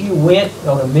know, if you went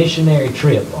on a missionary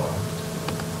trip, Laura,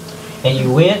 and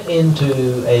you went into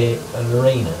an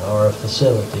arena or a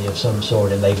facility of some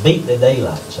sort, and they beat the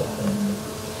daylights out of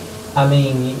it, I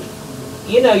mean,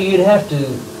 you know, you'd have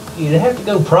to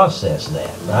go process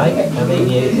that, right? I mean,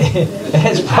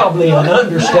 that's probably an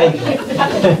understatement.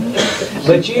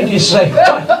 But you just say,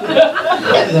 what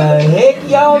the heck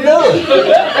y'all doing?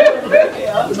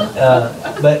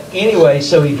 But anyway,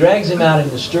 so he drags him out in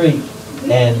the street,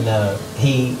 and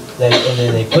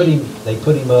then they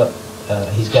put him up.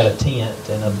 He's got a tent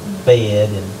and a bed,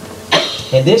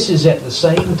 and this is at the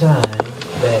same time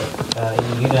that in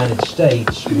the United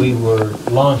States we were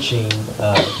launching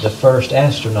the first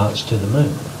astronauts to the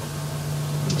moon.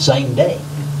 Same day.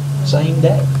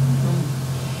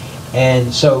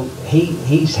 And so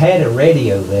he's had a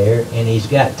radio there, and he's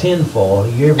got tinfoil.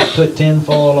 You ever put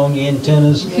tinfoil on the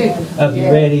antennas of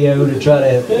your radio to try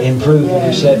to improve the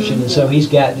reception? And so he's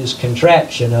got this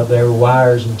contraption of their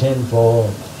wires and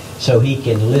tinfoil, so he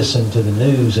can listen to the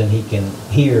news and he can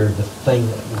hear the thing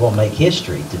that we're going to make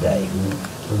history today.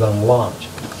 We're going to launch.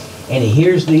 And he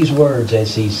hears these words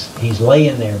as he's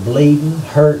laying there bleeding,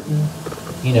 hurting,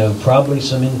 probably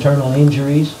some internal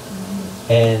injuries.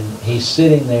 And he's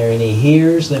sitting there and he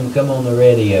hears them come on the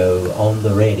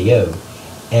radio,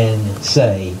 and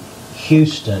say,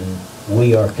 "Houston,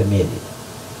 we are committed."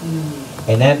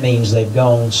 And that means they've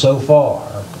gone so far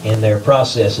in their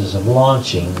processes of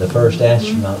launching the first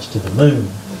astronauts to the moon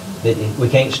that we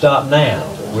can't stop now.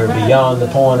 We're beyond the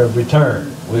point of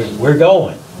return. We're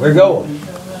going.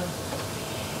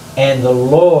 And the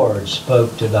Lord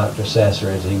spoke to Dr. Sasser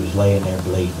as he was laying there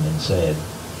bleeding and said,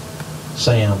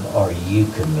 "Sam, are you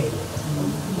committed?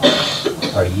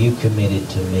 Are you committed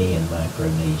to me in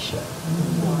Micronesia?"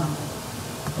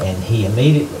 And he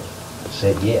immediately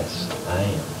said, "Yes, I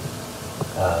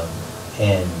am."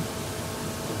 And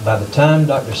by the time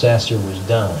Dr. Sasser was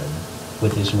done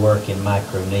with his work in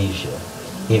Micronesia,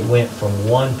 it went from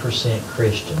 1%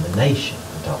 Christian, the nation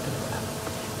I'm talking about,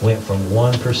 went from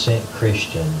 1%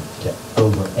 Christian to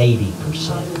over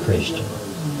 80% Christian.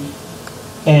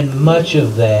 And much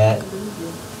of that,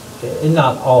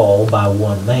 not all by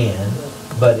one man,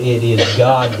 but it is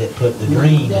God that put the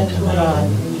dream in the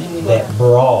man that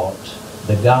brought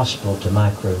the gospel to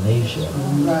Micronesia.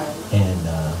 And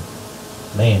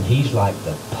man, he's like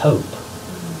the Pope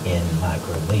in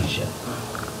Micronesia.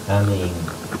 I mean,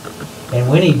 and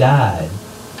when he died,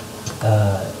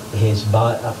 his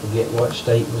body, I forget what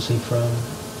state was he from?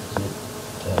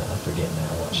 I forget now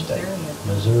what state.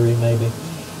 Missouri maybe?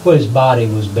 Well, his body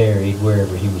was buried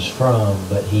wherever he was from,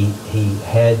 but he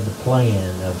had the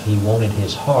plan of he wanted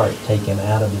his heart taken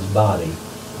out of his body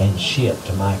and shipped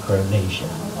to Micronesia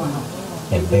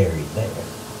and buried there.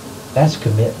 That's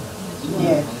commitment.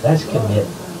 That's commitment.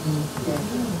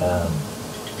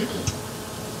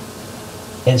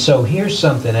 And so here's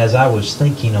something, as I was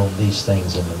thinking on these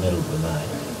things in the middle of the night,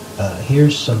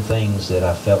 here's some things that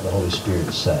I felt the Holy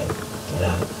Spirit say. And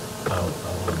I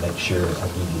want to make sure I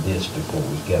give you this before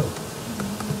we go.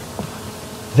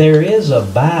 There is a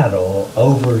battle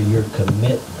over your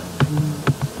commitment.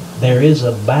 There is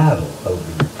a battle over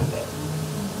your commitment.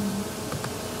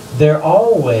 There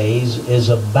always is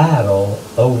a battle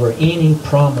over any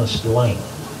promised land.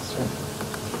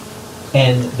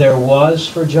 And there was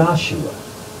for Joshua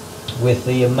with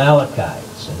the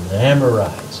Amalekites and the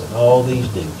Amorites and all these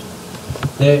dudes.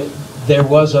 There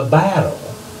was a battle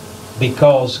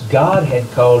because God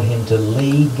had called him to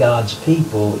lead God's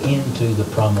people into the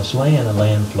promised land, a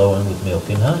land flowing with milk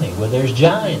and honey. Well, there's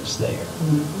giants there.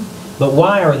 But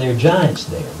why are there giants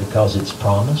there? Because it's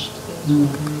promised.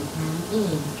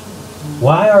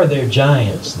 Why are there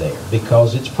giants there?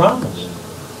 Because it's promised.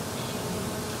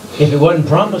 If it wasn't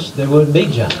promised, there wouldn't be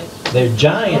giants. They're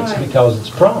giants because it's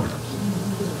promised.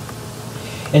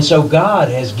 And so God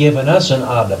has given us an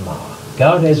Adamah.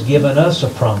 God has given us a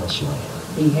promised land.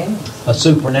 He has. A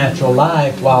supernatural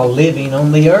life while living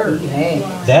on the earth. Yes.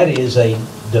 That is a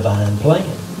divine plan.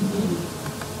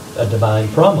 A divine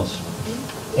promise.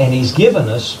 And He's given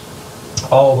us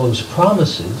all those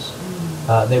promises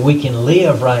that we can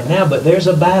live right now, but there's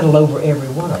a battle over every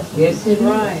one of them. Yes, it's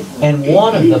right. And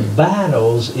one of the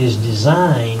battles is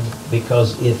designed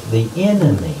because if the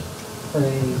enemy,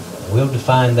 we'll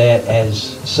define that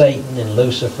as Satan and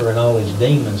Lucifer and all his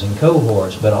demons and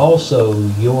cohorts, but also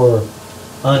your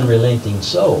unrelenting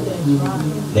soul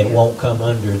that won't come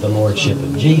under the lordship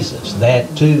of Jesus.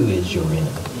 That too is your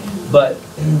enemy. But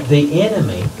the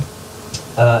enemy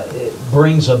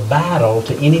brings a battle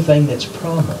to anything that's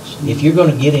promised. If you're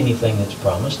going to get anything that's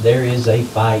promised, there is a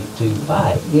fight to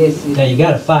fight. Yes. Now you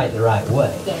got to fight the right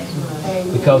way,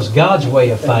 because God's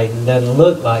way of fighting doesn't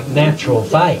look like natural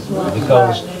fighting.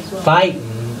 Because fighting,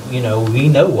 we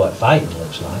know what fighting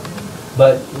looks like.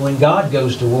 But when God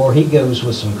goes to war, He goes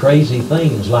with some crazy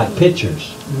things like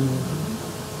pitchers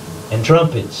and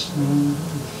trumpets.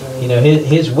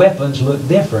 His weapons look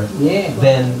different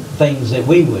than things that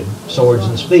we would, swords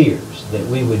and spears, that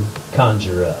we would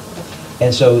conjure up.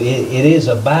 And so it is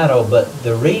a battle, but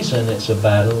the reason it's a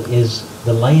battle is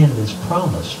the land is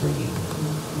promised for you.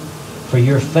 For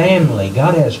your family.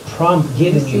 God has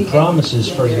given you promises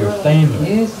for your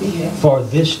family, for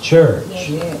this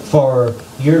church, for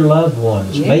your loved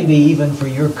ones, maybe even for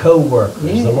your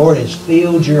co-workers. The Lord has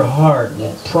filled your heart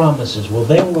with promises. Well,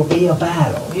 there will be a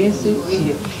battle. Yes, it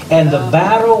will. And the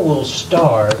battle will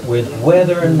start with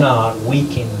whether or not we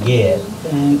can get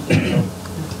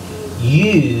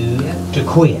you to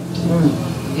quit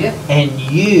Yep. and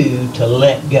you to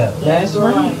let go That's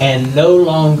right. and no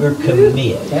longer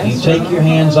commit. That's You take your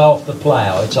hands off the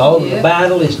plow. It's all the Yeah.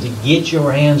 battle is to get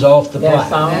your hands off the That's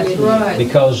plow. all That's it is. right.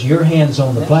 Because your hands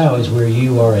on the plow is where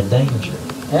you are a danger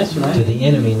That's right. to the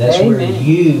enemy. And that's where Amen.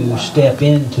 you step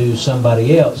into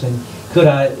somebody else. And could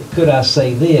I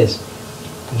say this?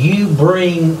 You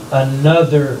bring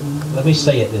another, let me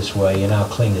say it this way and I'll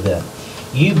clean it up.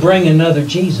 You bring another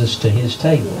Jesus to his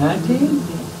table I do.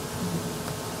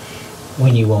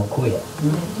 when you won't quit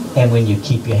and when you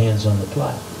keep your hands on the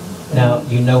plow. Now,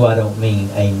 you know I don't mean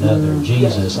another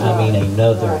Jesus. I mean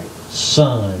another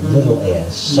Son, little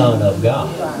s, Son of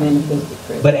God. Manifested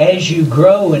presence. But as you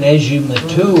grow and as you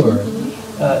mature,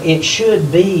 it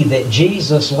should be that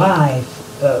Jesus' life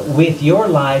with your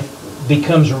life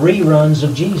becomes reruns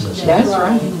of Jesus. That's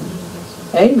right.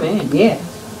 Amen. Yes.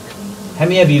 How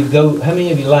many of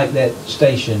you like that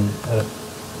station? I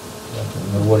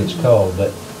don't know what it's called,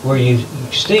 but where you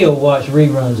still watch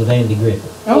reruns of Andy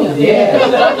Griffith? Oh, yeah.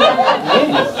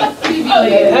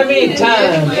 How many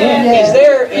times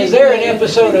is there an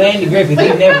episode of Andy Griffith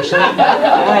you've never seen? I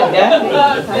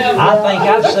think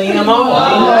I've seen them all.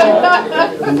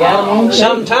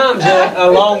 Sometimes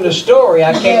along the story,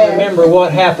 I can't remember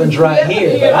what happens right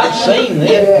here, but I've seen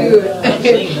them. I've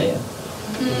seen them.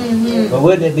 But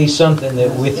wouldn't it be something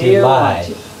that with your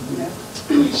life,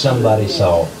 somebody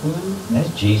saw,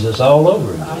 that's Jesus all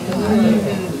over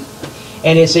again.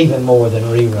 And it's even more than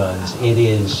reruns. It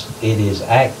is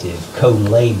active,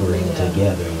 co-laboring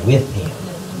together with Him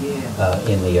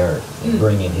in the earth and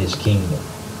bringing His kingdom.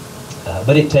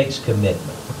 But it takes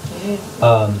commitment.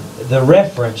 The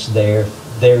reference there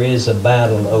is a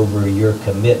battle over your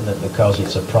commitment because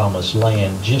it's a promised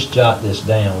land. Just jot this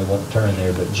down. We won't turn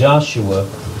there. But Joshua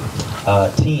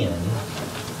 10,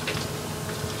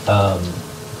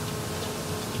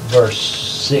 verse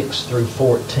 6 through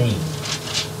 14.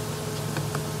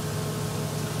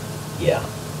 Yeah.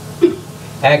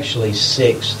 Actually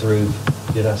 6 through,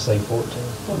 did I say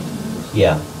 14?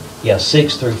 Yeah. Yeah,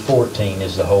 6 through 14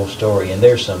 is the whole story. And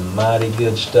there's some mighty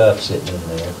good stuff sitting in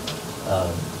there.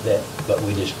 But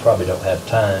we just probably don't have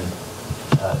time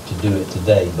to do it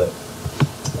today. But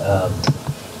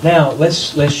now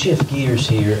let's shift gears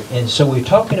here. And so we're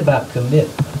talking about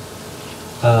commitment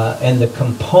and the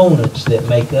components that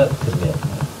make up commitment.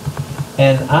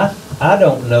 And I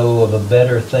don't know of a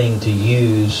better thing to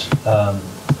use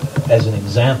as an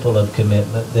example of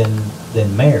commitment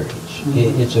than marriage.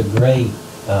 It's a great.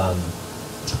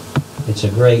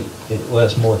 Well,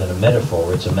 it's more than a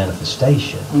metaphor. It's a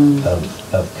manifestation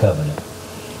of covenant.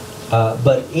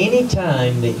 But any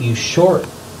time that you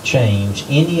shortchange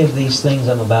any of these things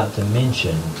I'm about to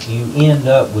mention, you end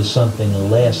up with something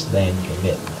less than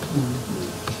commitment.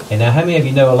 And now, how many of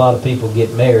you know a lot of people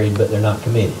get married, but they're not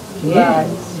committed? Yes.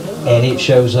 And it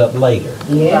shows up later,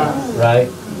 Yes. right?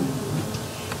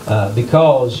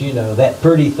 Because, that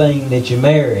pretty thing that you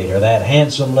married or that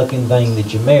handsome-looking thing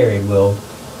that you married, well,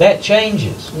 that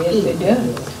changes. Yes, it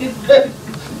does.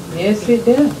 Yes, it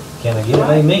does. Can I get an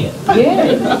amen?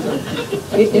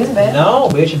 Yes. It does. No,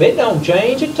 Bishop, it don't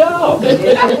change at all.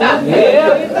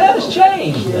 Yeah, it does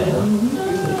change now.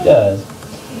 It does.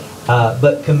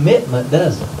 But commitment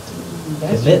doesn't.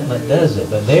 Commitment doesn't.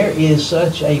 But there is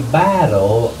such a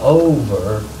battle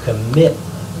over commitment.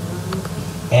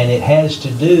 And it has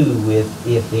to do with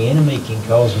if the enemy can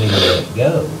cause me to let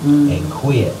go and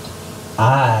quit,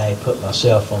 I put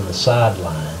myself on the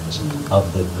sidelines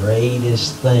of the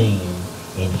greatest thing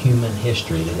in human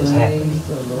history that is happening,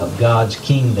 of God's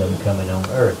kingdom coming on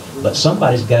earth. But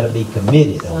somebody's got to be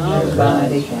committed on the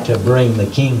earth to bring the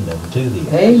kingdom to the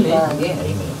earth. Amen. Yes.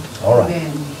 Amen. All right.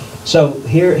 Amen. So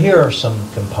here are some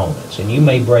components, and you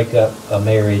may break up a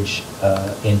marriage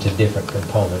into different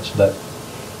components, but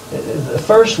the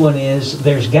first one is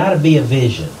there's got to be a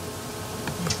vision.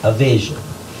 A vision.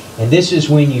 And this is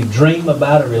when you dream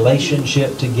about a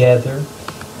relationship together.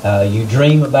 You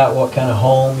dream about what kind of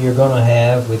home you're going to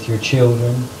have with your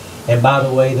children. And by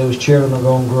the way, those children are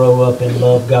going to grow up and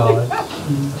love God.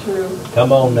 True.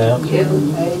 Come on now.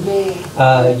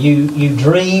 Amen. You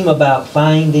dream about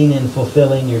finding and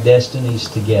fulfilling your destinies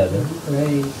together.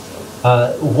 Praise.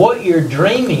 What you're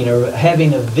dreaming or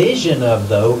having a vision of,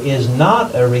 though, is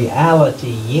not a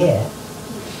reality yet.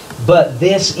 But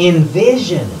this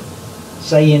envisioning,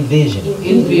 say envisioning.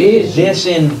 Envision. This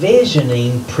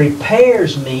envisioning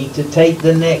prepares me to take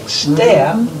the next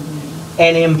step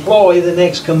and employ the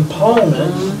next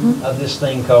component of this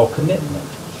thing called commitment.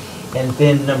 And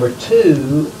then number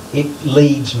two, it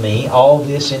leads me, all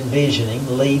this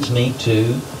envisioning leads me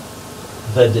to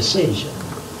the decision.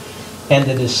 And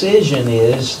the decision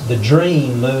is, the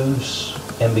dream moves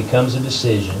and becomes a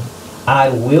decision. I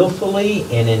willfully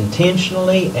and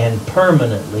intentionally and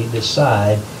permanently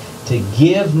decide to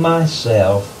give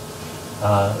myself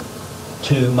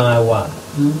to my wife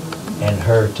and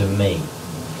her to me.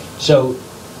 So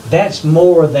that's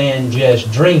more than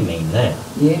just dreaming now,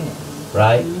 Yeah.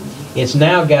 right? It's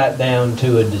now got down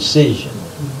to a decision.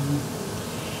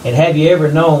 And have you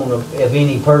ever known of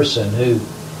any person who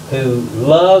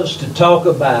loves to talk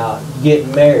about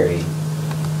getting married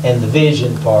and the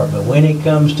vision part, but when it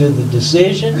comes to the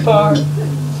decision part,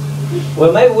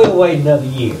 well, maybe we'll wait another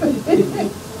year.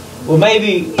 Well,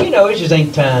 maybe, it just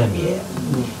ain't time yet.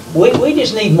 We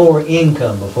just need more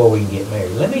income before we can get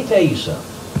married. Let me tell you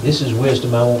something. This is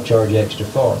wisdom I won't charge extra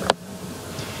for.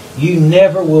 You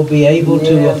never will be able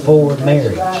to afford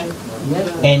marriage.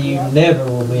 And you never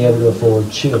will be able to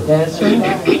afford children. That's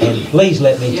right. And please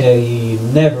let me tell you, you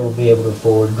never will be able to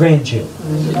afford grandchildren.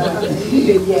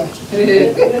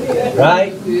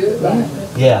 Right?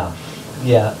 Yeah.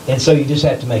 Yeah. And so you just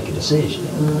have to make a decision.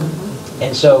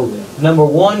 And so, number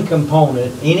one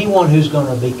component, anyone who's going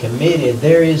to be committed,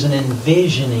 there is an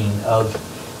envisioning of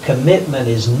commitment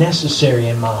is necessary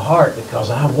in my heart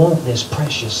because I want this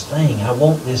precious thing. I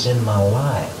want this in my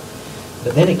life.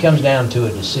 But then it comes down to a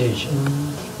decision.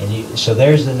 And so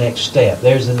there's the next step.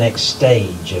 There's the next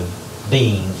stage of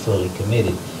being fully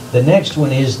committed. The next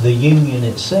one is the union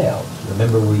itself.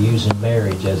 Remember, we're using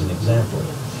marriage as an example.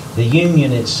 The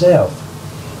union itself.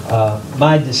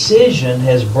 My decision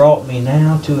has brought me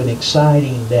now to an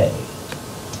exciting day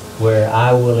where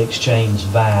I will exchange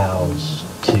vows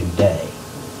today.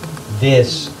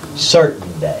 This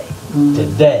certain day.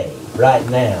 Today, right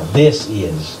now, this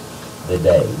is the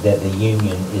day that the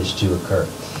union is to occur.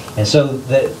 And so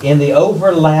in the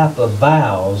overlap of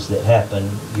vows that happened,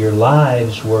 your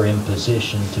lives were in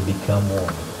position to become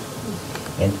one.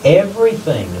 And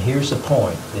everything, here's the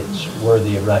point that's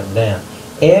worthy of writing down,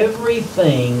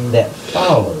 everything that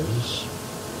follows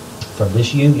from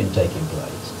this union taking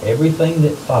place, everything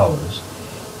that follows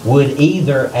would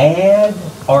either add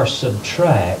or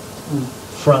subtract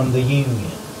from the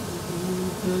union.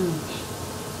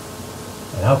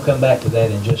 And I'll come back to that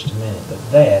in just a minute, but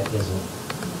that is a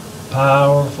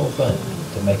powerful thing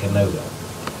to make a note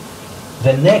of.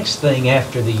 The next thing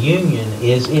after the union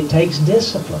is it takes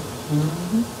discipline.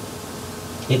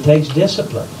 It takes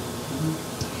discipline.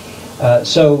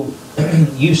 So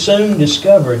you soon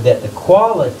discovered that the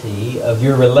quality of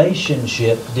your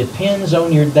relationship depends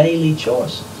on your daily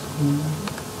choices.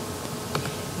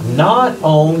 Not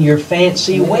on your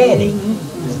fancy wedding.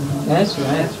 That's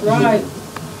right. That's right.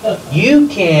 You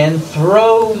can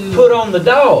put on the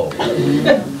dog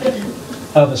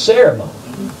of a ceremony.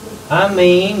 I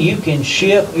mean, you can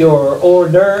ship your hors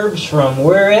d'oeuvres from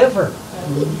wherever.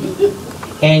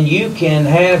 And you can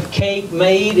have cake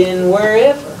made in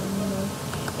wherever.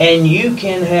 And you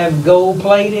can have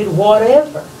gold-plated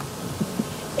whatever.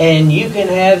 And you can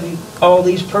have all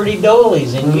these pretty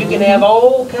dollies. And you can have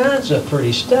all kinds of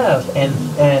pretty stuff. And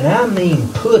I mean,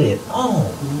 put it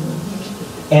on.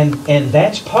 And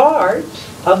that's part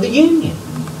of the union.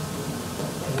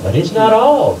 But it's not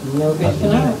all of the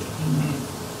union.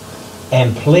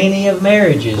 And plenty of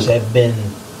marriages have been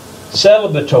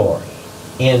celebratory.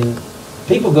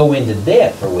 People go into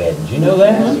debt for weddings. You know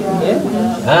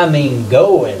that? I mean,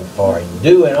 going for it and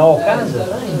doing all kinds of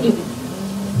things.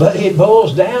 But it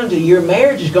boils down to your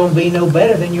marriage is going to be no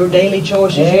better than your daily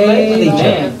choices you make with each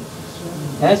other.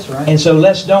 That's right. And so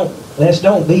let's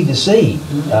don't be deceived.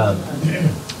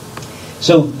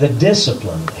 So the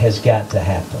discipline has got to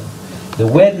happen. The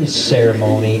wedding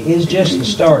ceremony is just the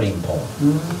starting point.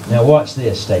 Now watch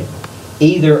this statement.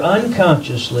 Either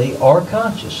unconsciously or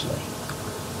consciously,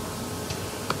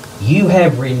 you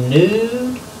have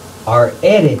renewed or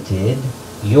edited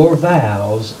your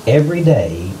vows every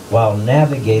day while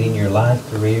navigating your life,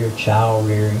 career, child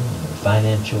rearing, your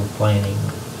financial planning,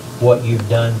 what you've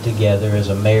done together as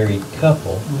a married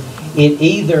couple. It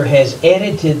either has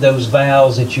edited those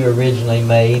vows that you originally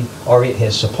made or it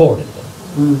has supported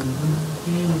them.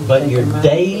 But your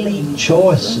daily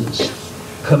choices,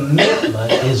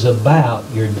 commitment is about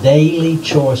your daily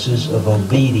choices of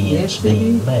obedience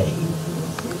being made.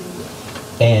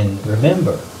 And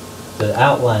remember the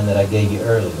outline that I gave you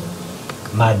earlier.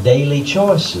 My daily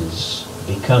choices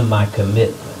become my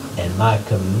commitment, and my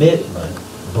commitment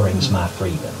brings my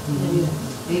freedom.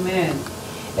 Amen.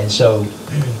 And so,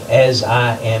 as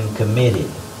I am committed,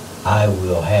 I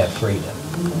will have freedom.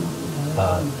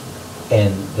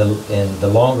 And the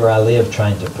longer I live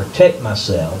trying to protect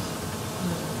myself,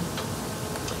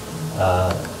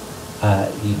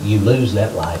 you lose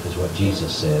that life, is what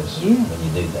Jesus says Yeah. when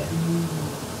you do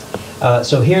that.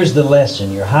 So here's the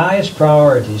lesson. Your highest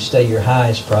priorities stay your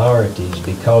highest priorities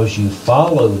because you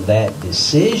follow that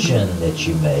decision that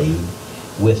you made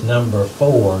with number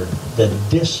 4, the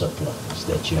disciplines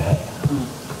that you have.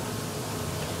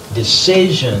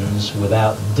 Decisions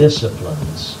without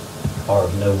disciplines are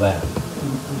of no value.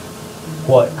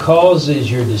 What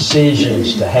causes your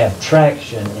decisions to have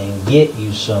traction and get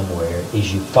you somewhere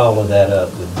is you follow that up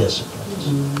with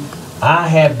disciplines. I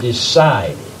have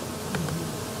decided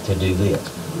to do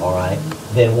this, all right?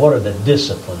 Then what are the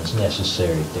disciplines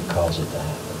necessary to cause it to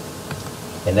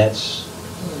happen? And that's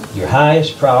your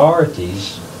highest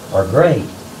priorities are great,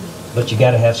 but you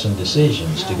got to have some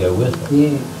decisions to go with them.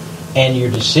 Yeah. And your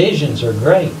decisions are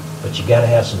great, but you got to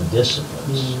have some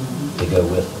disciplines to go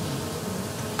with them.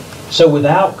 So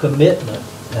without commitment,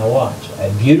 now watch,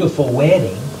 a beautiful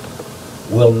wedding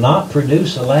will not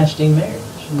produce a lasting marriage.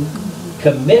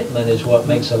 Commitment is what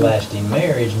makes a lasting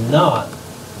marriage, not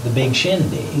the big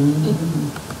shindig.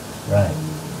 Right.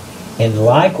 And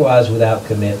likewise, without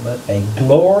commitment, a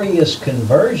glorious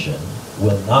conversion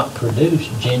will not produce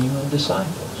genuine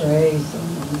disciples. Praise.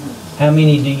 How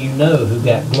many do you know who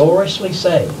got gloriously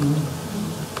saved?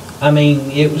 I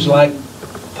mean, it was like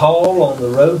Paul on the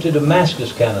road to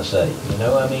Damascus kind of saved. You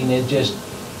know, I mean, it just,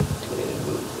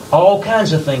 all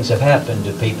kinds of things have happened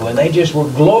to people, and they just were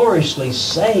gloriously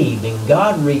saved, and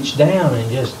God reached down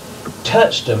and just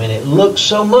touched them, and it looked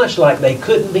so much like they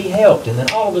couldn't be helped, and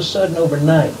then all of a sudden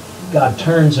overnight God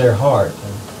turns their heart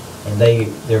and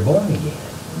they're born again.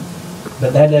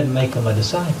 But that doesn't make them a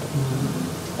disciple.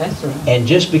 That's right. And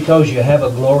just because you have a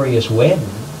glorious wedding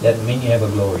doesn't mean you have a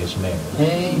glorious marriage.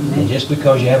 Amen. And just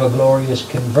because you have a glorious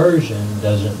conversion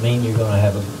doesn't mean you're going to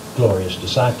have a glorious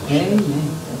discipleship. Amen.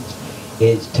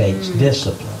 It takes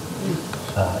discipline.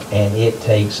 And it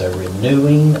takes a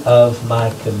renewing of my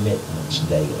commitments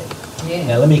daily. Yeah.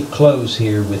 Now let me close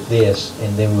here with this,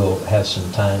 and then we'll have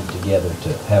some time together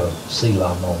to have a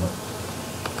Selah moment.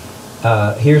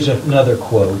 Here's another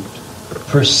quote.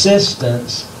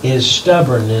 Persistence is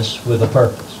stubbornness with a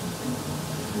purpose.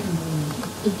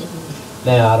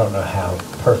 Now, I don't know how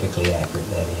perfectly accurate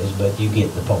that is, but you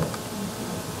get the point.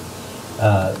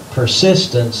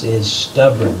 Persistence is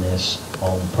stubbornness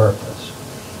on purpose.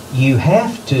 You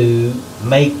have to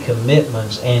make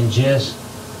commitments and just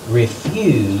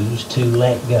refuse to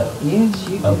let go Yes,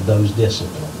 you do. of those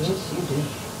disciplines. Yes, you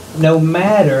do. No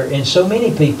matter, and so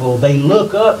many people, they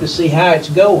look up to see how it's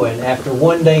going after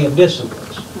one day of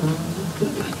disciplines.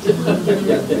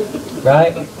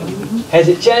 Right? Has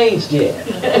it changed yet?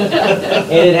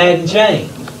 And it hadn't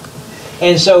changed.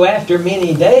 And so after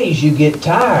many days, you get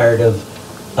tired of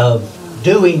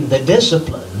doing the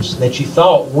disciplines that you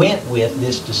thought went with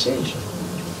this decision.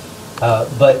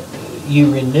 But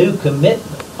you renew commitment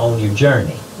on your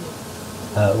journey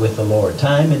with the Lord.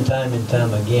 Time and time and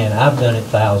time again. I've done it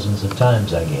thousands of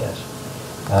times, I guess,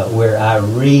 where I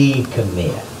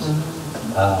recommit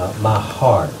my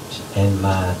heart and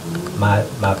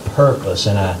my purpose,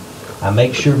 and I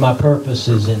make sure my purpose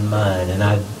is in mind, and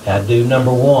I do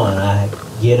number 1, I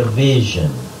get a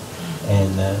vision,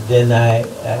 and then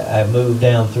I move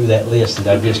down through that list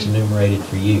that I just enumerated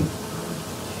for you.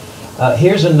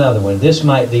 Here's another one. This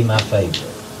might be my favorite.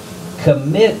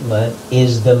 Commitment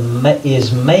is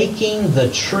making the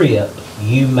trip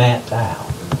you mapped out.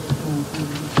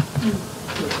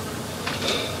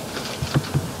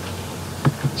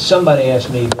 Somebody asked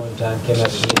me one time, came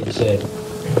up to me and said,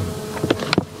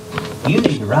 "You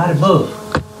need to write a book."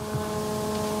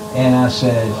 And I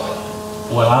said,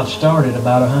 "Well, I've started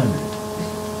about 100.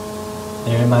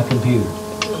 They're in my computer.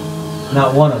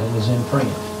 Not one of them is in print.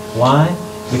 Why?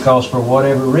 Because for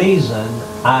whatever reason,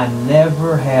 I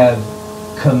never have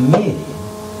committed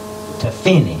to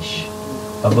finish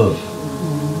a book.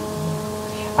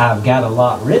 I've got a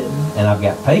lot written, and I've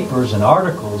got papers and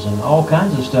articles and all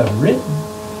kinds of stuff written,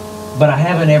 but I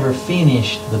haven't ever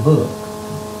finished the book.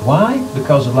 Why?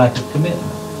 Because of lack of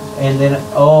commitment. And then,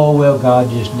 oh, well, God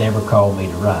just never called me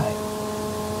to write.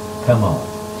 Come on.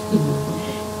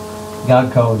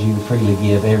 God called you to freely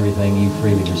give everything you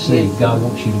freely received. God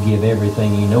wants you to give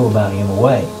everything you know about Him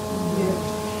away.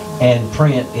 And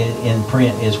print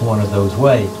is one of those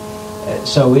ways.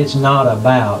 So it's not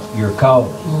about your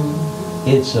calling.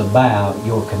 It's about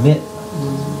your commitment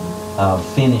of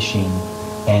finishing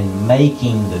and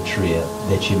making the trip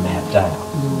that you mapped out.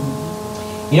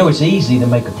 You know, it's easy to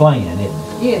make a plan, isn't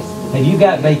it? Yes. Have you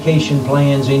got vacation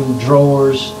plans in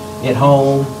drawers at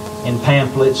home and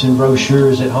pamphlets and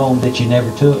brochures at home that you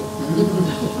never took?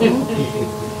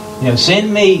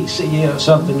 Send me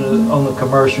something on the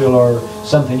commercial or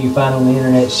something you find on the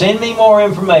internet. Send me more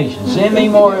information. Send me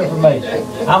more information.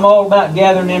 I'm all about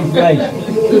gathering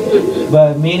information.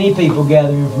 But many people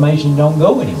gather information and don't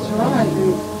go anywhere.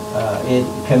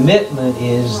 Commitment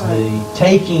is the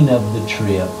taking of the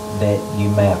trip that you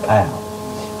map out.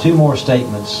 Two more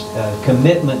statements.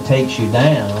 Commitment takes you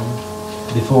down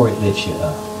before it lifts you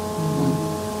up.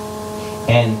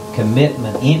 And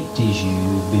commitment empties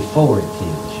you before it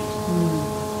fills you.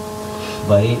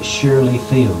 But it surely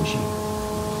fills you.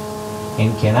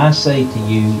 And can I say to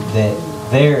you that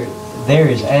there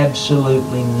is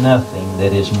absolutely nothing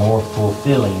that is more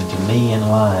fulfilling to me in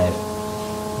life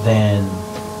than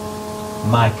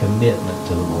my commitment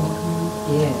to the Lord.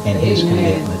 Yes. And His Amen.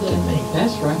 commitment to me.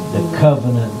 That's right. The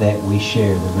covenant that we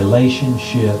share, the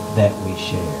relationship that we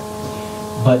share.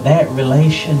 But that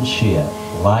relationship,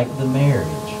 like the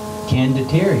marriage, can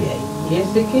deteriorate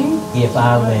Yes, it can. if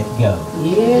I let go.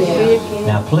 Yes, it can.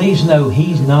 Now please know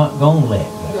He's not going to let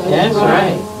go. That's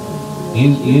right.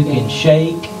 You can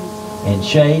shake and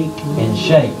shake and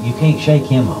shake. You can't shake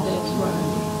Him off.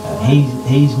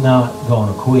 He's not going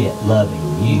to quit loving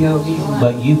you. No, He's not.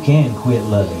 But you can quit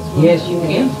loving Him. Yes, you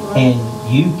can. And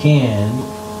you can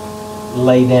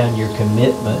lay down your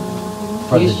commitment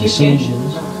for Yes, the you can.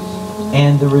 decisions.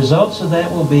 And the results of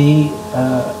that will be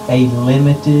a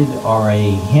limited or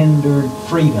a hindered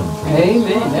freedom for you.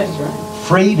 Amen. That's right.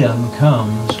 Freedom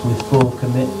comes with full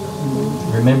commitment.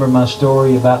 Remember my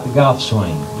story about the golf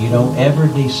swing. You don't ever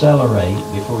decelerate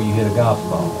before you hit a golf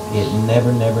ball. It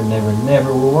never, never, never,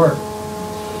 never will work.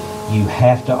 You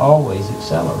have to always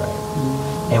accelerate.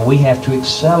 And we have to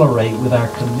accelerate with our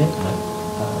commitment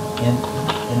in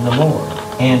the Lord.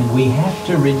 And we have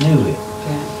to renew it.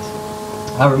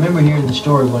 I remember hearing the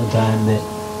story one time that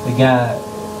the guy,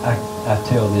 I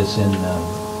tell this in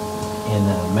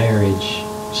marriage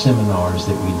seminars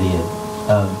that we did.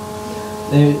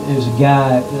 There's a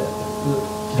guy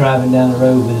driving down the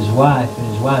road with his wife, and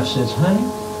his wife says, "Honey,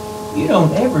 you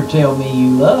don't ever tell me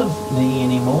you love me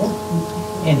anymore."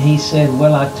 And he said,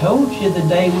 "Well, I told you the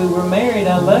day we were married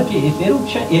I loved you. If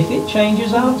it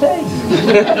changes, I'll tell you."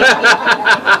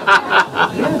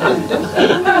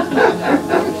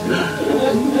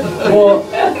 Well,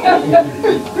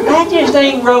 that just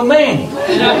ain't romantic.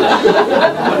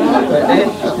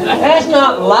 That's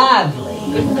not lively.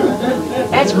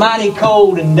 That's mighty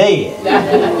cold and dead.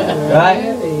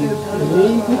 Right?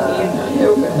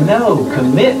 No,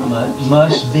 commitment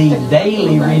must be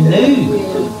daily renewed.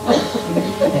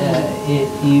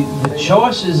 The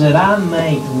choices that I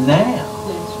make now,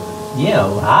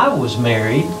 I was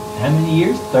married, how many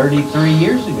years? 33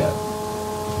 years ago.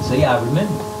 See, I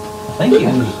remember. I think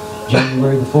it was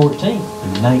January the 14th,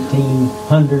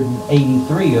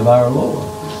 1983 of our Lord.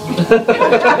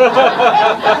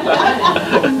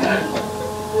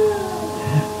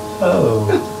 Oh,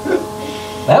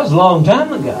 that was a long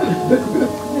time ago.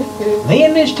 Me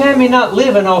and Miss Tammy not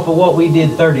living off of what we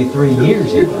did 33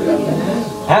 years ago.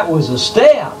 That was a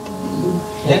step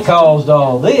that caused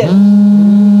all this.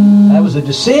 That was a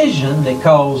decision that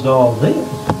caused all this.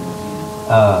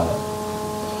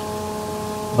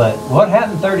 But what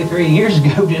happened 33 years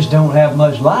ago just don't have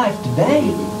much life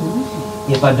today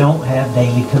if I don't have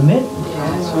daily commitment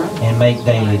and make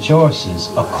daily choices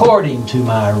according to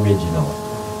my original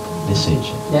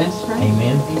decision. That's right.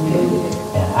 Amen?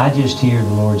 And I just hear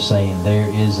the Lord saying there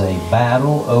is a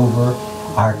battle over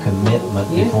our commitment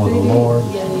before the Lord.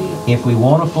 If we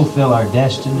want to fulfill our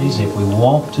destinies, if we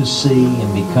want to see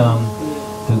and become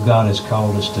who God has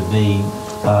called us to be,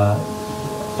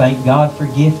 thank God for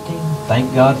gifting.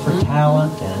 Thank God for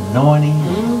talent and anointing,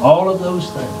 all of those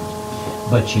things.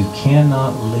 But you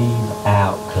cannot leave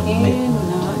out commitment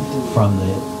from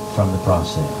the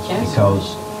process,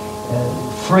 because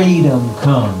freedom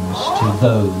comes to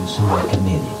those who are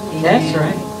committed. That's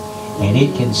right. And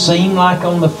it can seem like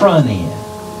on the front end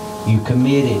you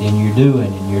committed and you're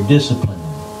doing and you're disciplining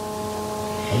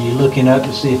and you're looking up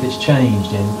to see if it's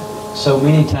changed, and so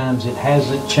many times it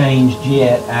hasn't changed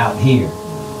yet out here.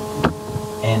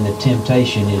 And the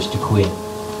temptation is to quit, to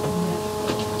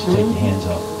take your hands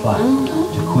off the plow,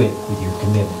 to quit with your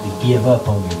commitment, to give up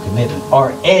on your commitment,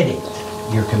 or edit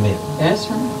your commitment. That's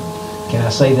right. Can I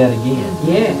say that again?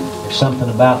 Yeah. There's something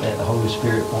about that the Holy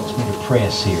Spirit wants me to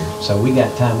press here. So we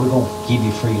got time. We're going to give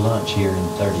you free lunch here in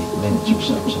 30 minutes or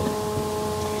so. So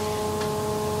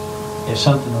there's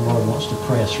something the Lord wants to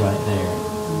press right there.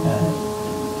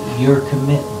 Your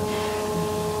commitment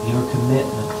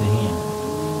to Him.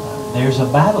 There's a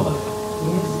battle of it.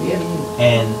 Yes,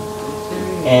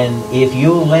 And if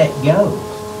you'll let go,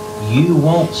 you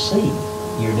won't see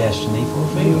your destiny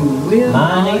fulfilled. Will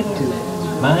Mine not either. do.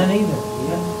 Mine either.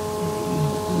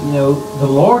 You know, the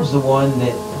Lord's the one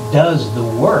that does the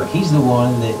work. He's the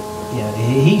one that, you know,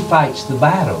 He fights the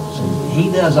battles. And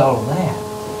He does all of that.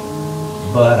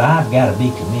 But I've got to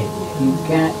be committed. You've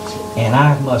got to. And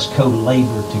I must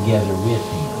co-labor together with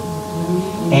Him.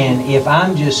 And if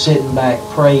I'm just sitting back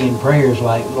praying prayers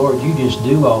like, Lord, you just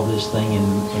do all this thing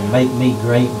and make me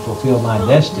great and fulfill my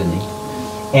destiny,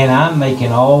 and I'm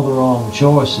making all the wrong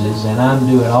choices and I'm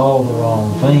doing all the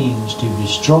wrong things to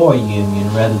destroy union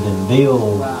rather than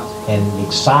build and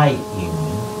excite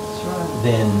union,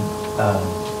 then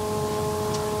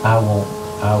I won't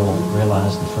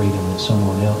realize the freedom that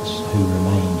someone else who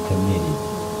remained committed.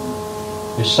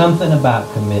 There's something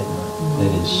about commitment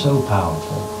that is so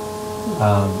powerful.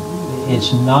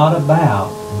 It's not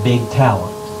about big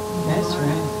talent. That's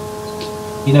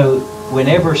right. You know,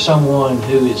 whenever someone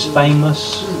who is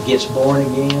famous gets born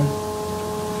again,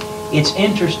 it's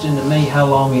interesting to me how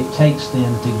long it takes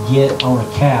them to get on a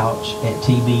couch at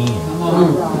TBN.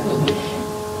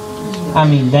 I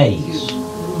mean, days.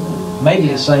 Maybe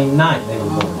the same night they were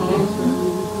born.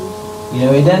 You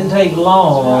know, it doesn't take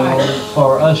long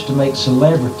for us to make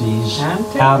celebrities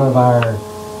out of our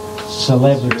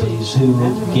celebrities who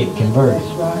get converted.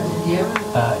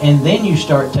 And then you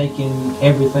start taking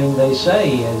everything they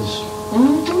say as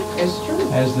It's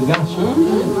true. as the gospel.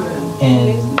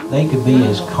 And they could be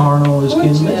as carnal as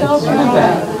can be.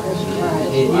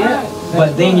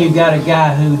 But then you got a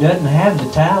guy who doesn't have the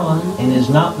talent and is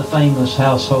not the famous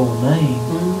household name,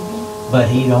 but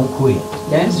he don't quit.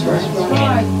 That's right.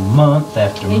 And month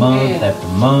after month after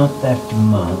month after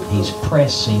month, he's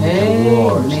pressing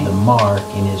towards the mark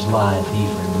in his life.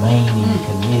 He's remaining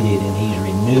committed and he's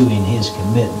renewing his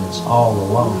commitments all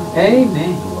along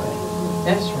Amen. the way.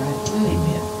 That's right.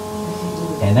 Amen.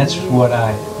 And that's what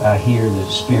I hear the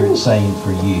Spirit saying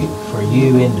for you. For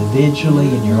you individually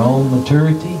in your own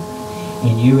maturity,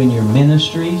 in you in your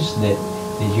ministries, that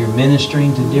you're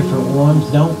ministering to different ones,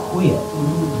 don't quit.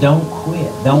 Don't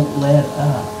quit. Don't let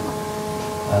up.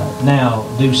 Now,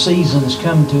 do seasons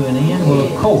come to an end? Well,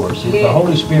 of course. If the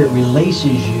Holy Spirit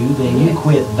releases you, then you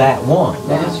quit that one.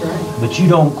 That's right. But you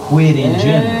don't quit in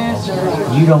general. That's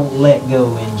right. You don't let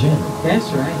go in general.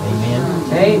 That's right. Amen.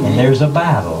 Amen. And there's a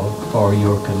battle for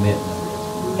your commitment.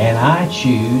 And I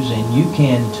choose, and you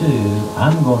can too,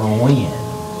 I'm going to win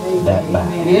that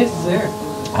battle. Yes, sir.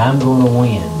 I'm going to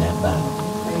win that battle.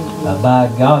 By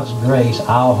God's grace,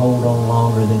 I'll hold on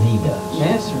longer than He does.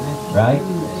 That's right. Right?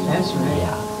 That's right.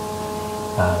 Yeah.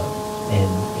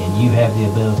 And you have the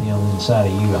ability on the inside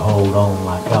of you to hold on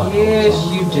like God Yes, holds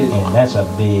on. you do. And that's a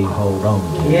big hold on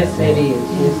to. Yes, it is.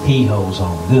 Yes. He holds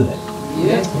on good.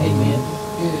 Yes. Amen.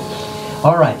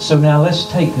 All right, so now let's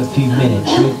take a few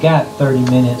minutes. We've got 30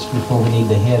 minutes before we need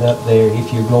to head up there.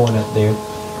 If you're going up there,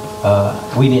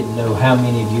 we didn't know how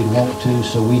many of you'd want to,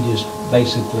 so we just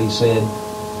basically said,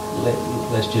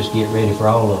 let's just get ready for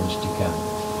all of us to come.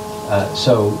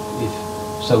 So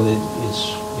that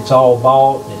it's all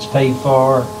bought, it's paid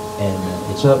for,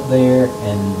 and it's up there,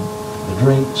 and the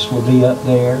drinks will be up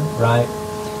there, right?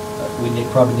 We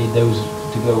probably need those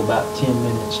to go about 10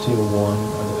 minutes till 1.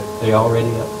 Are they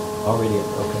already up? Already up,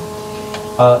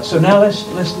 okay. So now let's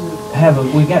have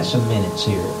we got some minutes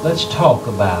here. Let's talk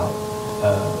about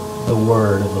the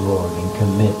word of the Lord and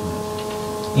commitment.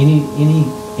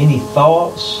 Any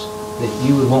thoughts that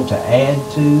you would want to add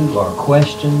to, or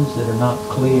questions that are not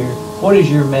clear? What is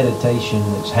your meditation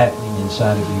that's happening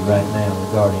inside of you right now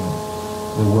regarding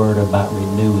the word about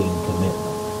renewing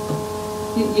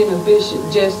commitment? You know, Bishop,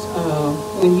 just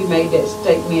when you made that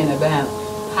statement about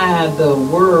how the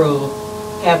world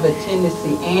have a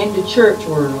tendency, and the church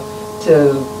world,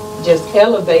 to just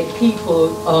elevate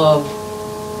people of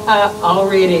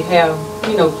already have,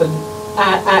 you know,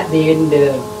 out there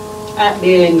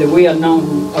in the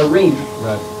well-known arena.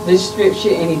 Right. This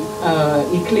scripture in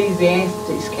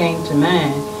Ecclesiastes came to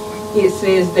mind. It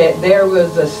says that there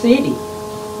was a city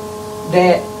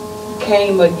that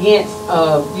came against,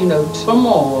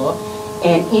 turmoil,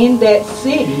 and in that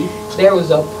city there was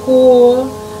a poor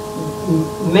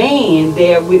man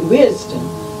there with wisdom,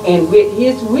 and with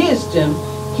his wisdom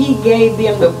he gave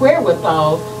them the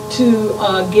wherewithal to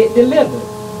get delivered,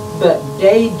 but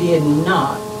they did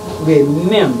not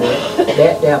remember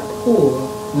that poor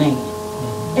man.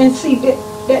 And see,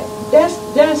 that's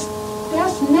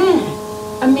now.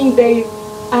 I mean, they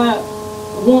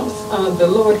once the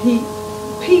Lord,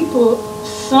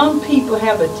 some people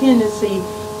have a tendency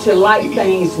to like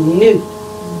things new,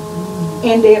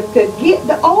 and they forget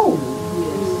the old.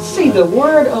 See, the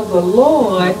word of the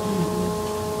Lord,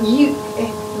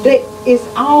 it's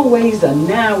always a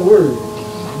now word.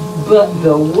 But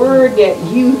the word that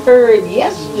you heard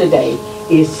yesterday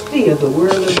is still the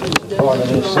word of the Part of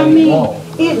this I same mean, law.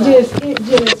 it just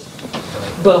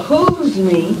behooves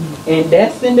me, and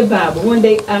that's in the Bible. One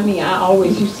day, I mean, I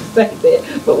always used to say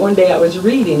that, but one day I was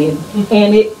reading it,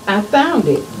 and I found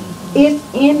it. It's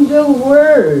in the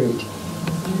Word.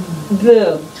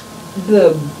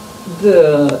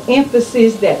 The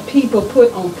emphasis that people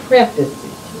put on prefaces.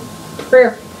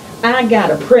 I got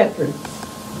a preference,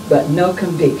 but no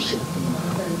conviction.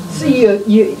 See,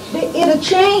 it'll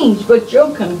change, but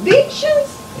your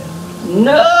convictions,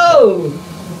 no.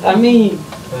 I mean,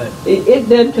 it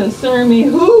doesn't concern me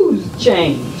who's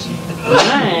changed.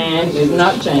 Mine is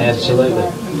not changed.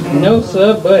 Absolutely. No,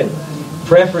 sir, buddy.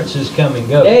 Preferences come and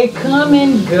go. They come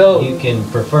and go. You can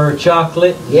prefer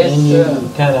chocolate, Yes, and you sir.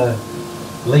 kind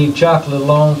of leave chocolate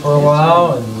alone for a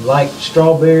while, and like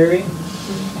strawberry,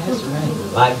 That's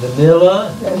right. like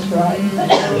vanilla, That's right.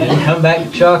 and come back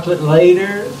to chocolate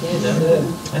later. Yes, sir.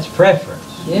 That's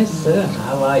preference. Yes, sir.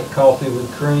 I like coffee with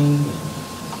cream.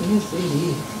 Yes, it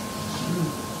is.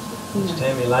 Miss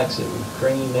Tammy likes it with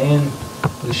cream and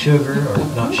with sugar, or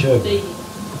not sugar.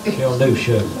 She don't do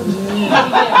sugar.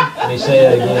 Let me say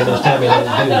that again. Miss Tammy don't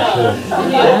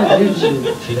do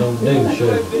sugar. She don't do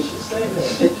sugar.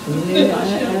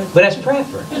 But that's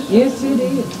preference. Yes, it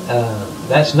is.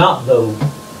 That's not the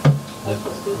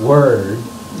word,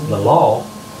 the law.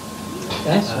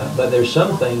 That's But there's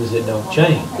some things that don't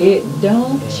change. it.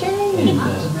 Don't And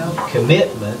change.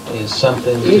 commitment is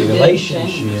something It to doesn't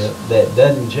relationship that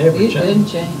doesn't ever It doesn't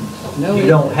change. change. No, You it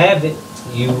don't doesn't. have it,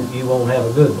 you won't have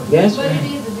a good one. That's But right. it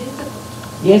is a discipline.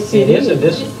 Yes, It is a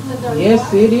discipline.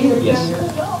 Yes, it is. Yes.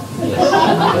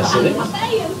 Yes, it is.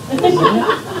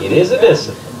 It is a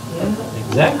discipline.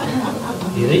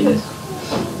 Exactly. It is.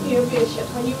 Here, Bishop,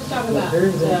 when you were talking about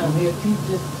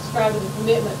describing the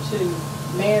commitment to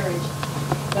marriage,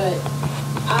 but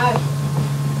I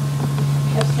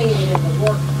have seen it in the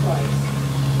workplace.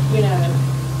 You know,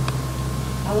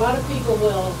 a lot of people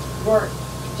will work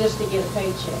just to get a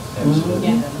paycheck. Absolutely.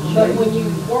 Yeah. But when you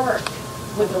work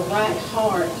with the right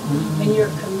heart and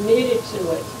you're committed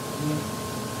to it,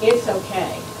 it's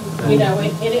okay. You know,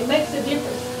 and it makes a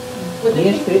difference with the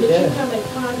Yes, people it that you does. come in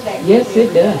contact with. Yes, it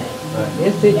every does. day.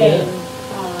 Yes, it And does.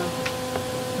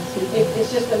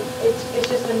 it's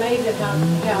just amazing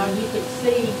how you could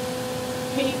see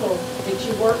people that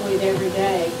you work with every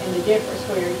day and the difference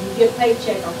where you get a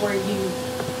paycheck or where you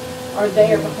are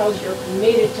there because you're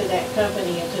committed to that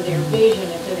company and to their vision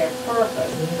and to their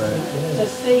purpose. To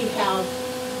see how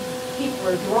people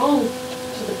are drawn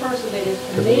to the person that is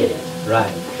committed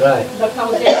Right, right.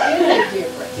 because there is a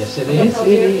difference. Yes, it is. Because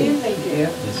there is a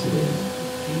difference. Yes, it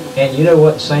is. And you know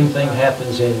what? The same thing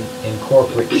happens in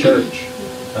corporate church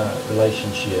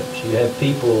relationships. You have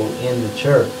people in the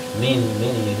church,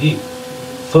 many of you,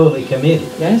 fully committed.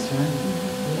 That's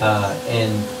right.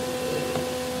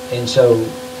 And so,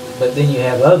 but then you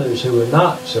have others who are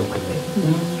not so committed.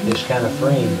 Just kind of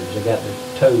fringe. They got their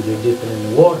toe, they're dipping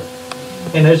in the water.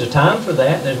 And there's a time for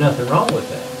that, and there's nothing wrong with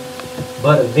that.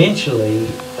 But eventually,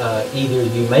 either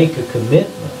you make a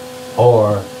commitment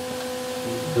or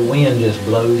the wind just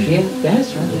blows you. Yeah,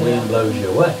 that's right. The wind blows you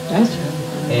away. That's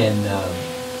right. And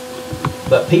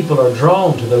but people are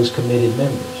drawn to those committed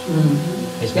members.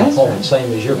 It's my That's point, right.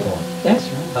 same as your point. That's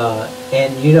right.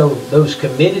 And you know, those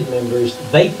committed members,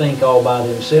 they think all by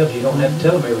themselves. You don't have to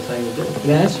tell them everything to do.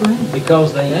 That's right.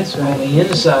 Because That's right. on the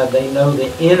inside, they know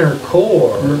the inner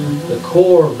core, the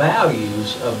core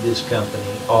values of this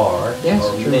company are, That's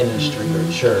or true. ministry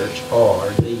or church are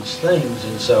these things.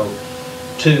 And so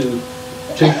to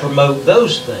promote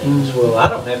those things, well, I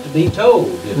don't have to be told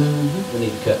if we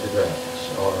need to cut the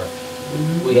grass, or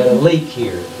we had a leak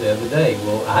here the other day.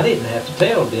 Well, I didn't have to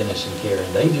tell Dennis and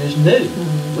Karen. They just knew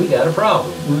we got a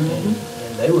problem.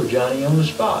 And they were Johnny on the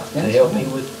spot. They That's helped me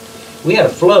with, we had a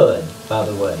flood, by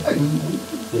the way,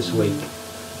 this week.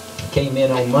 Came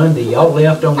in on Monday. Y'all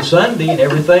left on Sunday and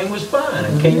everything was fine.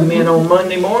 I came in on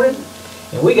Monday morning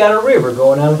and we got a river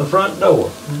going out of the front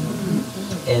door.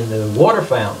 And the water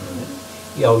fountain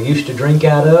y'all used to drink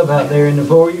out of out there in the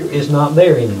foyer is not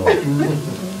there anymore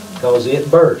because it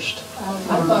burst. I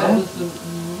thought it was the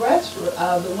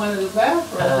restroom, one of the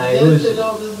bathrooms. It Then was- to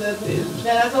go to the-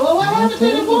 Then I said, well, what happened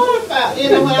to the water fountain? You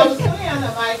know, when I was saying,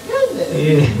 I'm like,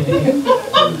 goodness.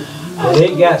 But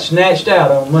it got snatched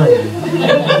out on Monday.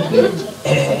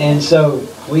 And so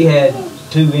we had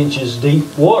 2 inches deep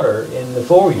water in the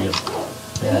foyer.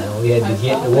 We had to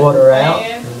get the water out,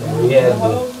 and we had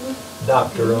the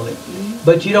doctor on it.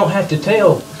 But you don't have to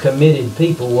tell committed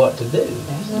people what to do.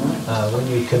 When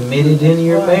you're committed in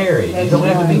your marriage, you don't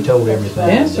have to be told everything.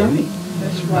 That's to do. right.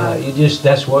 That's right.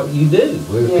 That's what you do.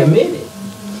 We're Yeah. committed.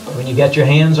 When you got your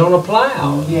hands on a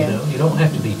plow, Yeah. you don't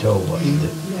have to be told what to do.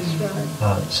 That's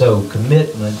right. So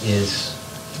commitment is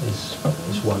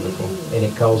wonderful, and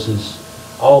it causes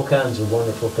all kinds of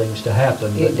wonderful things to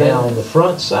happen. But It now does. on the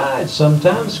front side,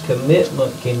 sometimes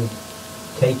commitment can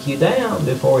take you down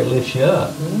before it lifts you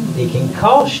up. It can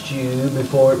cost you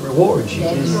before it rewards you.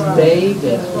 That's right. Stay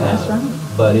there. That's Uh, right.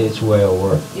 But it's well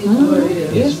worth it. It's what it is.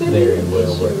 It's Yes, it very is. well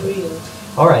It sure worth it. is.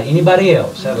 All right, anybody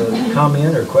else have a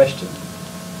comment or question?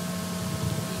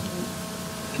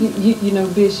 You know,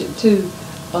 Bishop, too,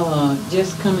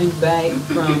 just coming back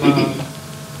from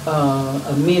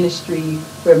a ministry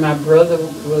where my brother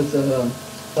was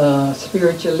a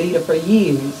spiritual leader for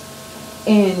years.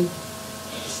 And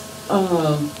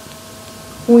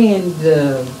when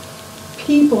the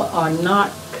people are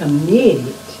not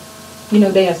committed, you know,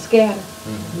 they are scattered,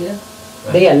 Yeah.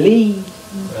 they are leave.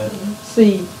 Right.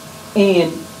 See,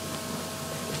 and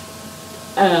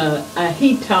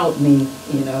he taught me,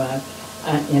 you know,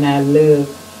 and I love,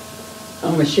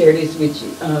 I'm going to share this with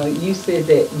you. You said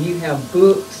that you have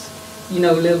books, you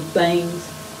know, little things.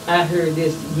 I heard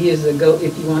this years ago.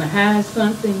 If you want to hide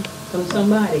something from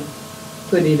somebody,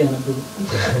 put it in a book.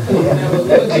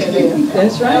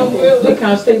 That's right.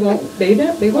 Because they won't read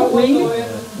it. They won't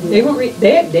read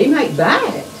they might buy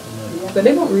it, but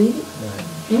they won't read it.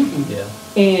 Mm-mm. Yeah.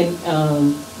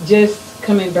 And just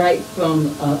coming back from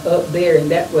up there,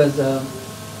 and that was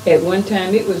at one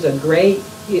time it was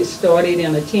it started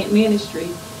in a tent ministry,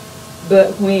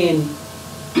 but when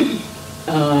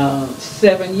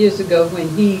 7 years ago when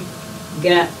he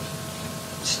got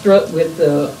struck with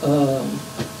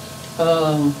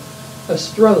a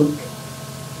stroke,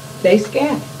 they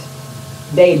scattered.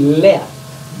 They left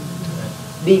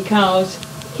because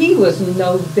he was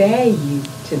no value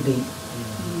to them.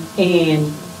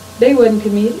 And they wasn't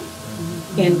committed.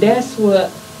 And that's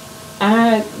what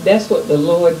the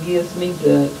Lord gives me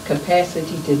the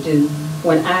capacity to do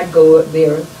when I go up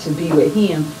there to be with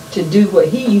him, to do what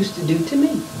he used to do to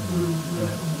me.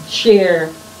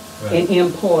 Share and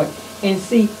impart. And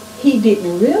see, he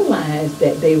didn't realize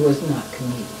that they was not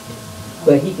committed.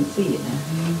 But he can see it now.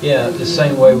 Yeah, the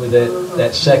same way with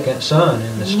that second son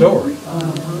in the story.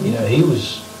 You know,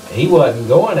 he wasn't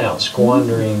going out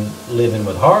squandering, living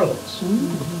with harlots,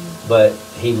 but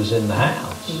he was in the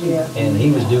house Yeah. and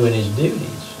he was doing his duties,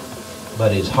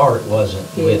 but his heart wasn't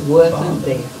with the wasn't Father.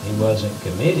 there. He wasn't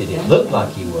committed. It looked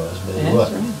like he was, but he That's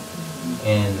wasn't. right.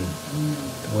 And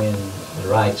when the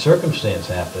right circumstance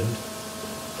happened,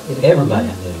 It'll everybody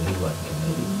come out. knew he wasn't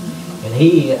committed. And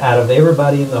he, out of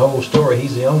everybody in the whole story,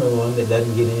 he's the only one that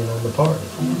doesn't get in on the party.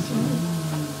 That's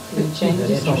right. It'll change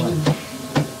his heart.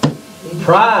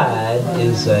 Pride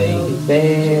is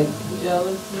Bad.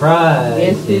 pride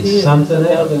Yes, it is. something It's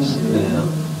else. another You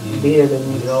know, bitterness.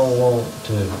 you don't want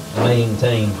to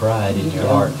maintain pride in your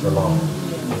heart for long.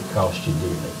 It costs you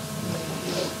dearly.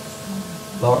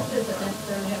 Laura? Doesn't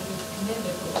necessarily have to be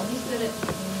commitment, but when you said it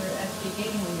when you were at the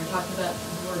beginning, when you're talking about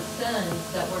the word sons,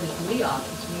 that word is leos,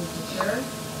 which means mature.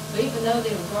 So even though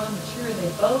they were growing mature, they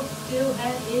both still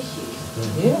had issues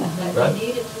Yeah. that Right.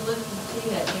 they needed to look and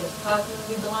see, that it was causing them to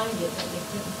be blinded, that they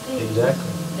couldn't see. Exactly.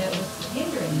 That was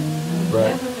hindering them. You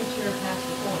Right. never mature past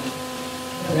the point.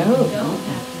 No. You don't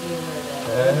have to be aware of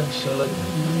that. Absolutely.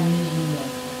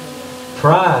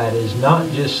 Pride is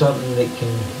not just something that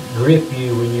can grip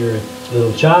you when you're a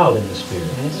little child in the spirit.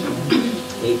 That's right.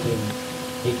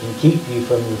 It can keep you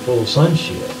from your full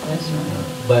sonship. That's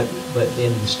right. But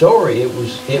in the story,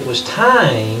 it was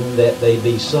time that they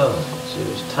be sons. It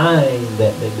was time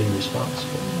that they be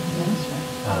responsible. That's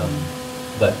right.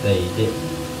 But they didn't.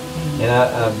 And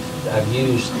I've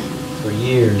used for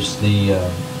years the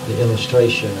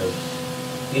illustration of,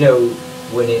 you know,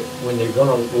 when they're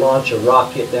going to launch a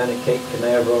rocket down at Cape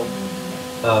Canaveral,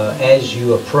 as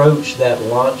you approach that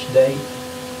launch date,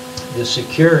 the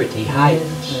security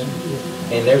heightens.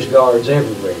 And there's guards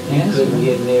everywhere. You Yes. couldn't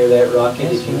get near that rocket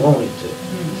That's if you right. wanted to.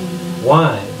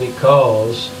 Why?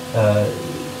 Because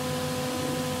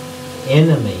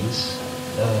enemies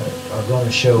are going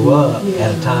to show up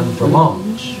at a time for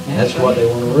launch. That's what they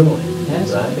want to ruin,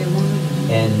 That's what they right? want to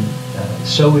do. And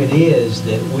so it is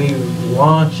that we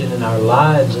launch in our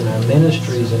lives, in our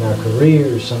ministries, in our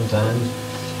careers sometimes,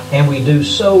 and we do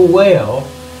so well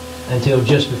until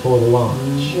just before the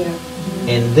launch. Yeah.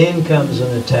 And then comes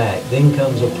an attack, then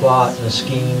comes a plot and a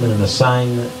scheme and an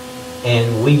assignment,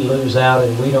 and we lose out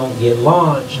and we don't get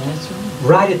launched That's right.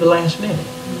 right at the last minute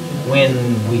when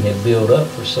we have built up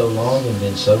for so long and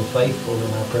been so faithful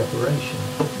in our preparation.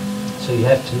 So you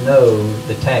have to know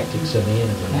the tactics of the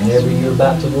enemy. Whenever you're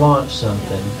about to launch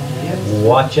something,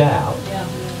 watch out,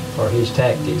 for his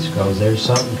tactics, because there's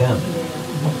something coming.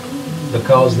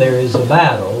 Because there is a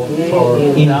battle for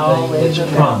anything that's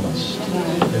promised.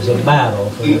 There's a battle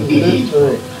for anything that's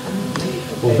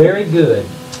promised. Well, very good.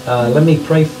 Let me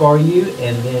pray for you,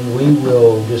 and then we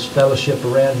will just fellowship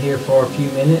around here for a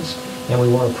few minutes. And we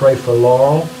want to pray for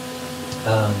Laurel.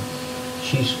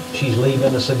 She's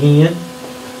leaving us again.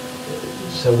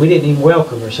 So we didn't even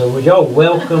welcome her. So would y'all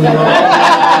welcome Laurel?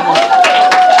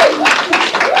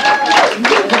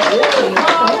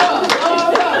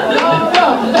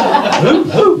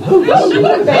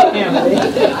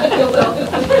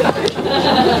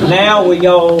 Now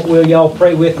will y'all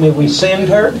pray with me? We send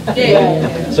her.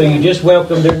 So you just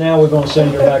welcomed her. Now we're going to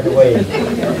send her back away.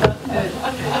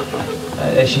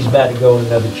 She's about to go on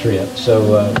another trip.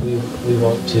 So we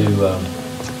want to.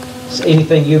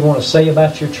 Anything you'd want to say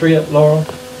about your trip, Laurel?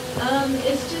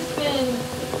 It's just been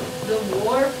the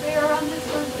warfare on this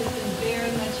one has been very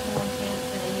much more intense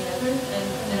than any other,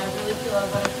 and I really feel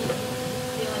like what I keep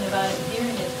feeling about it and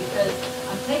hearing it because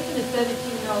I'm taking a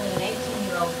 17-year-old and an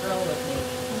 18-year-old girl with me,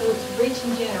 so it's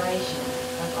reaching generations.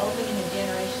 I'm opening a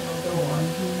generational door,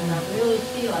 and I really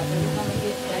feel like every time I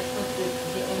get that's what the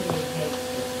enemy hates.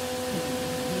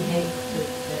 He hates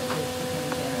that this become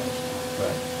generational.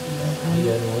 Right. He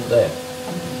doesn't want that.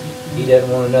 He doesn't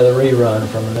want another rerun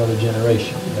from another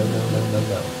generation. No.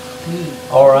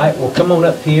 All right. Well, come on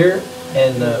up here,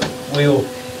 and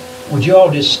would you all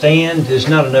just stand? There's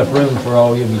not enough room for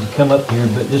all of you to come up here,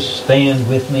 but just stand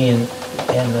with me, and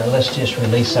let's just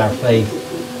release our faith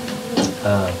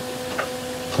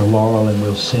for Laurel, and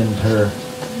we'll send her.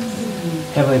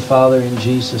 Heavenly Father, in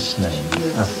Jesus' name,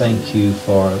 I thank you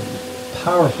for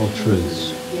powerful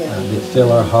truths that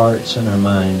fill our hearts and our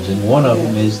minds. And one of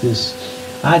them is this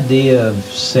idea of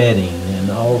setting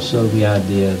and also the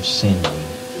idea of sending.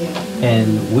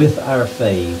 And with our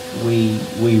faith, we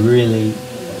really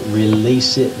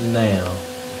release it now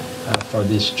for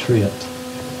this trip.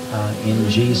 In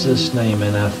Jesus' name,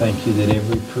 and I thank you that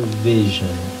every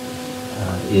provision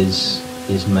is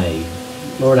made.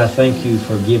 Lord, I thank you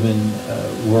for giving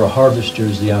World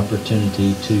Harvesters the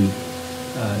opportunity to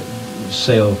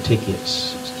sell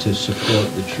tickets to support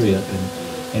the trip,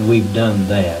 and we've done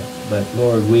that. But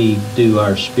Lord, we do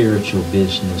our spiritual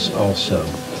business also.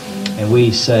 And we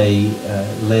say,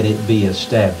 let it be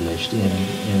established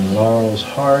in Laurel's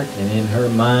heart and in her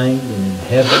mind and in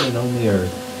heaven and on the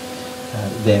earth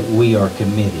that we are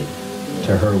committed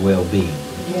to her well-being.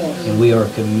 And we are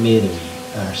committing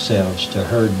ourselves to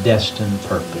her destined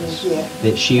purpose,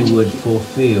 that she would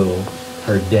fulfill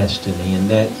her destiny. And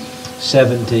that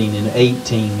 17 and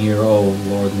 18-year-old,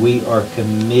 Lord, we are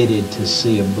committed to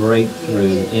see a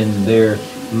breakthrough in their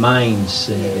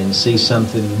mindset and see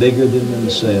something bigger than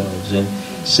themselves and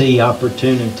see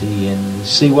opportunity and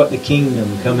see what the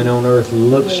kingdom coming on earth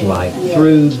looks like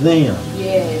through them.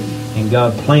 And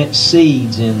God, plant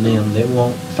seeds in them that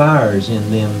won't, fires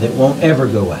in them that won't ever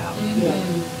go out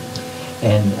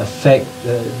and affect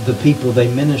the people they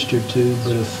minister to,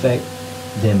 but affect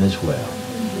them as well.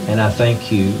 And I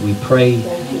thank you. We pray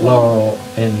Laurel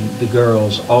and the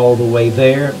girls all the way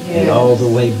there and all the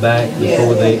way back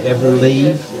before they ever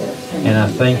leave. And I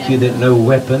thank you that no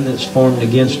weapon that's formed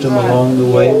against them along the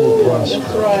way will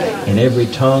prosper. And every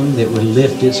tongue that would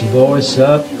lift its voice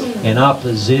up in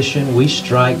opposition, we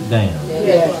strike down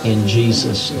in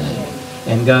Jesus' name.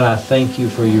 And God, I thank you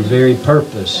for your very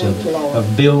purpose of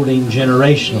building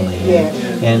generationally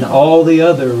and all the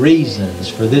other reasons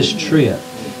for this trip.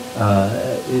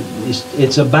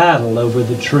 It's a battle over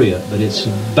the trip, but it's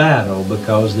a battle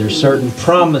because there's certain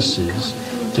promises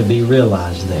to be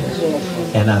realized there.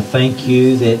 And I thank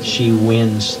you that she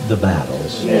wins the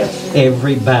battles.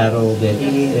 Every battle that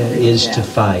is to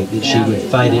fight, that she would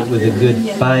fight it with a good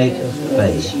fight of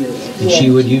faith. That she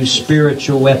would use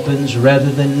spiritual weapons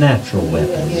rather than natural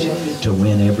weapons to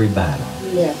win every battle.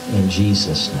 In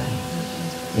Jesus' name.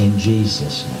 In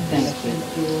Jesus' name.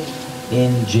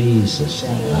 In Jesus'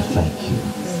 name, I thank you.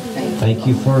 Thank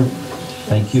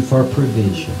you for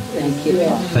provision.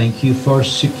 Thank you for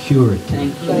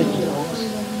security.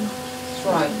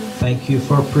 Thank you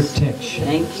for protection.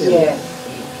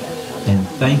 And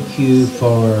thank you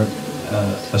for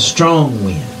a strong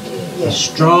wind, a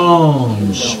strong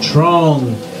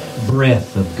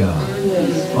breath of God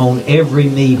on every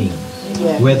meeting.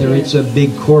 Whether it's a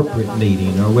big corporate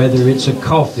meeting or whether it's a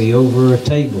coffee over a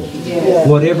table,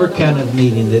 whatever kind of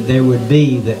meeting, that there would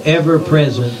be the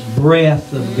ever-present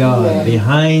breath of God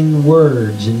behind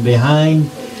words and behind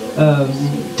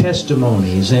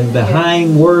testimonies and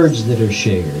behind words that are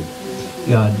shared.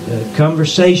 God,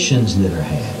 conversations that are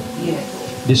had,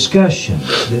 discussions,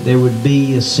 that there would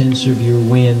be a sense of your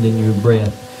wind and your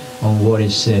breath on what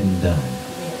is said and done.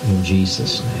 In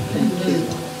Jesus' name. Thank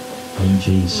you. In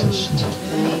Jesus' name.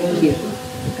 Thank you.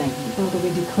 Thank you. Father,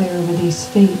 we declare over these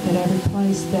feet that every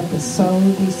place that the sole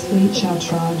of these feet shall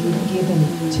trod, you've given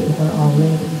it to her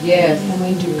already. Yes. And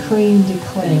we decree and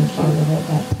declare, Father, that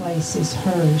that place is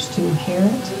hers to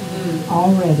inherit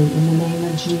already in the name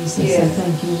of Jesus. Yes. I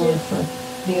thank you, Lord, for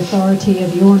the authority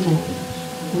of your name.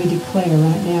 We declare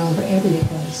right now over every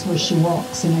place where she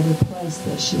walks and every place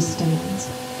that she stands.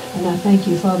 And I thank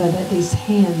you, Father, that these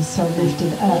hands are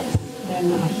lifted up.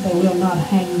 They will not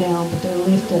hang down, but they're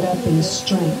lifted up in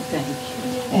strength. Thank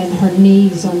you. And her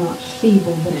knees are not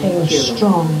feeble, but they are Thank you, Lord.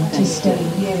 strong to Thank you.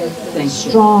 stand. Thank you.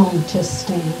 Strong to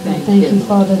stand. I Thank thank you, you, Lord.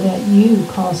 Father, that you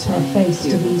cause her Thank face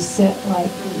you. to be set like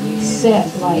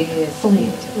Yes.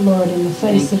 flint. Lord, in the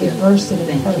face Thank of you. adversity,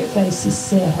 Thank her you. face is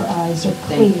set. Her eyes are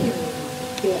Thank clear. you.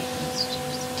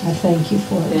 I thank you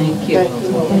for it, Thank Lord. you. I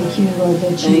thank you, Lord,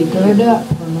 that you Thank gird you. up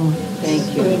her loins.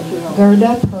 Thank you. Gird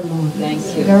up her loins. Thank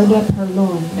you. Gird up her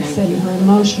loins. Thank And you. her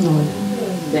emotional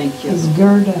Thank you. is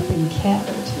gird up and kept.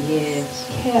 Yes.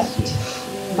 Kept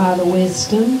by the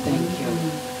wisdom, Thank you.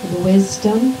 the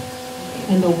wisdom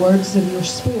and the words of your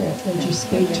spirit that you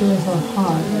speak to her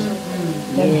heart,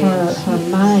 that her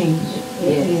mind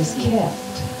is kept.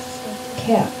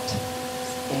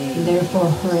 And therefore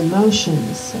her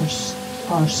emotions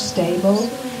are stable,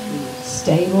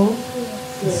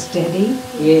 and steady,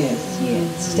 Yes. Yes.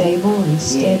 stable and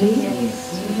steady,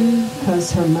 Yes.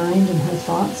 because her mind and her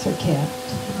thoughts are kept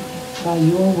by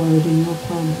your word and your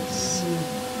promise.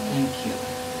 Thank you.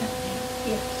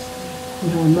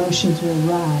 And her emotions will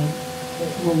ride.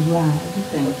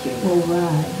 Thank you. Will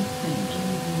ride Thank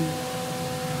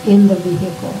in the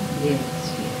vehicle you. Yes.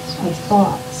 Yes. of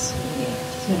thoughts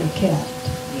Yes. that are kept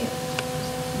Yes.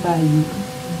 by you.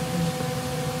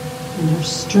 And her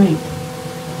strength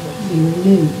be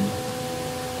renewed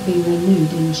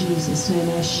in Jesus' name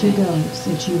as she goes,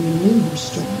 that you renew her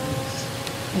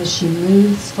strength. As she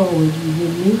moves forward, you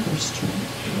renew her strength.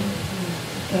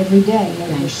 Every day, let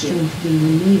her Thank you. strength be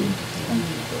renewed.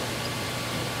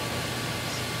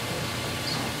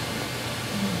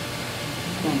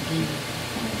 Thank you.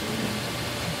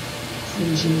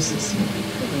 In Jesus' name.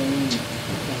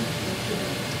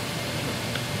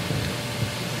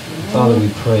 Father, we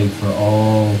pray for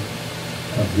all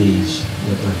of these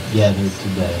that are gathered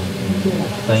today.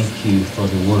 Thank you for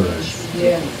the word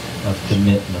Yes. of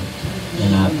commitment.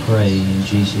 And I pray in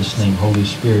Jesus' name, Holy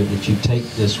Spirit, that you take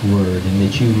this word and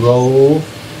that you roll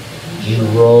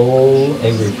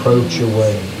a reproach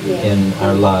away in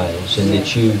our lives, and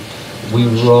that we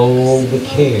roll the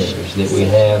cares that we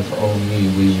have on you.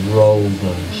 We roll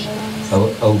them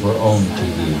over onto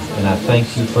you. And I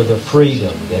thank you for the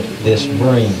freedom that this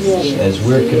brings as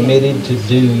we're committed to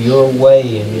do your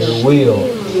way and your will,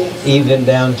 even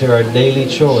down to our daily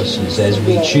choices as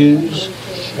we choose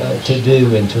to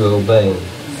do and to obey,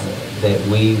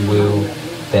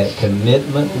 that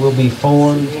commitment will be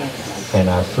formed and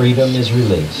our freedom is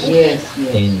released. Yes.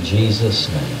 Yes. In Jesus'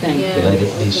 name. Thank you. Let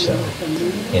it be so.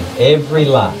 In every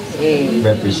life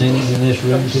represented in this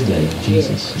room today, in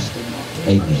Jesus'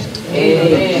 name. Amen.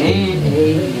 Amen.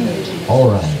 Amen. All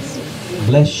right.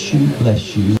 Bless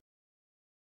you.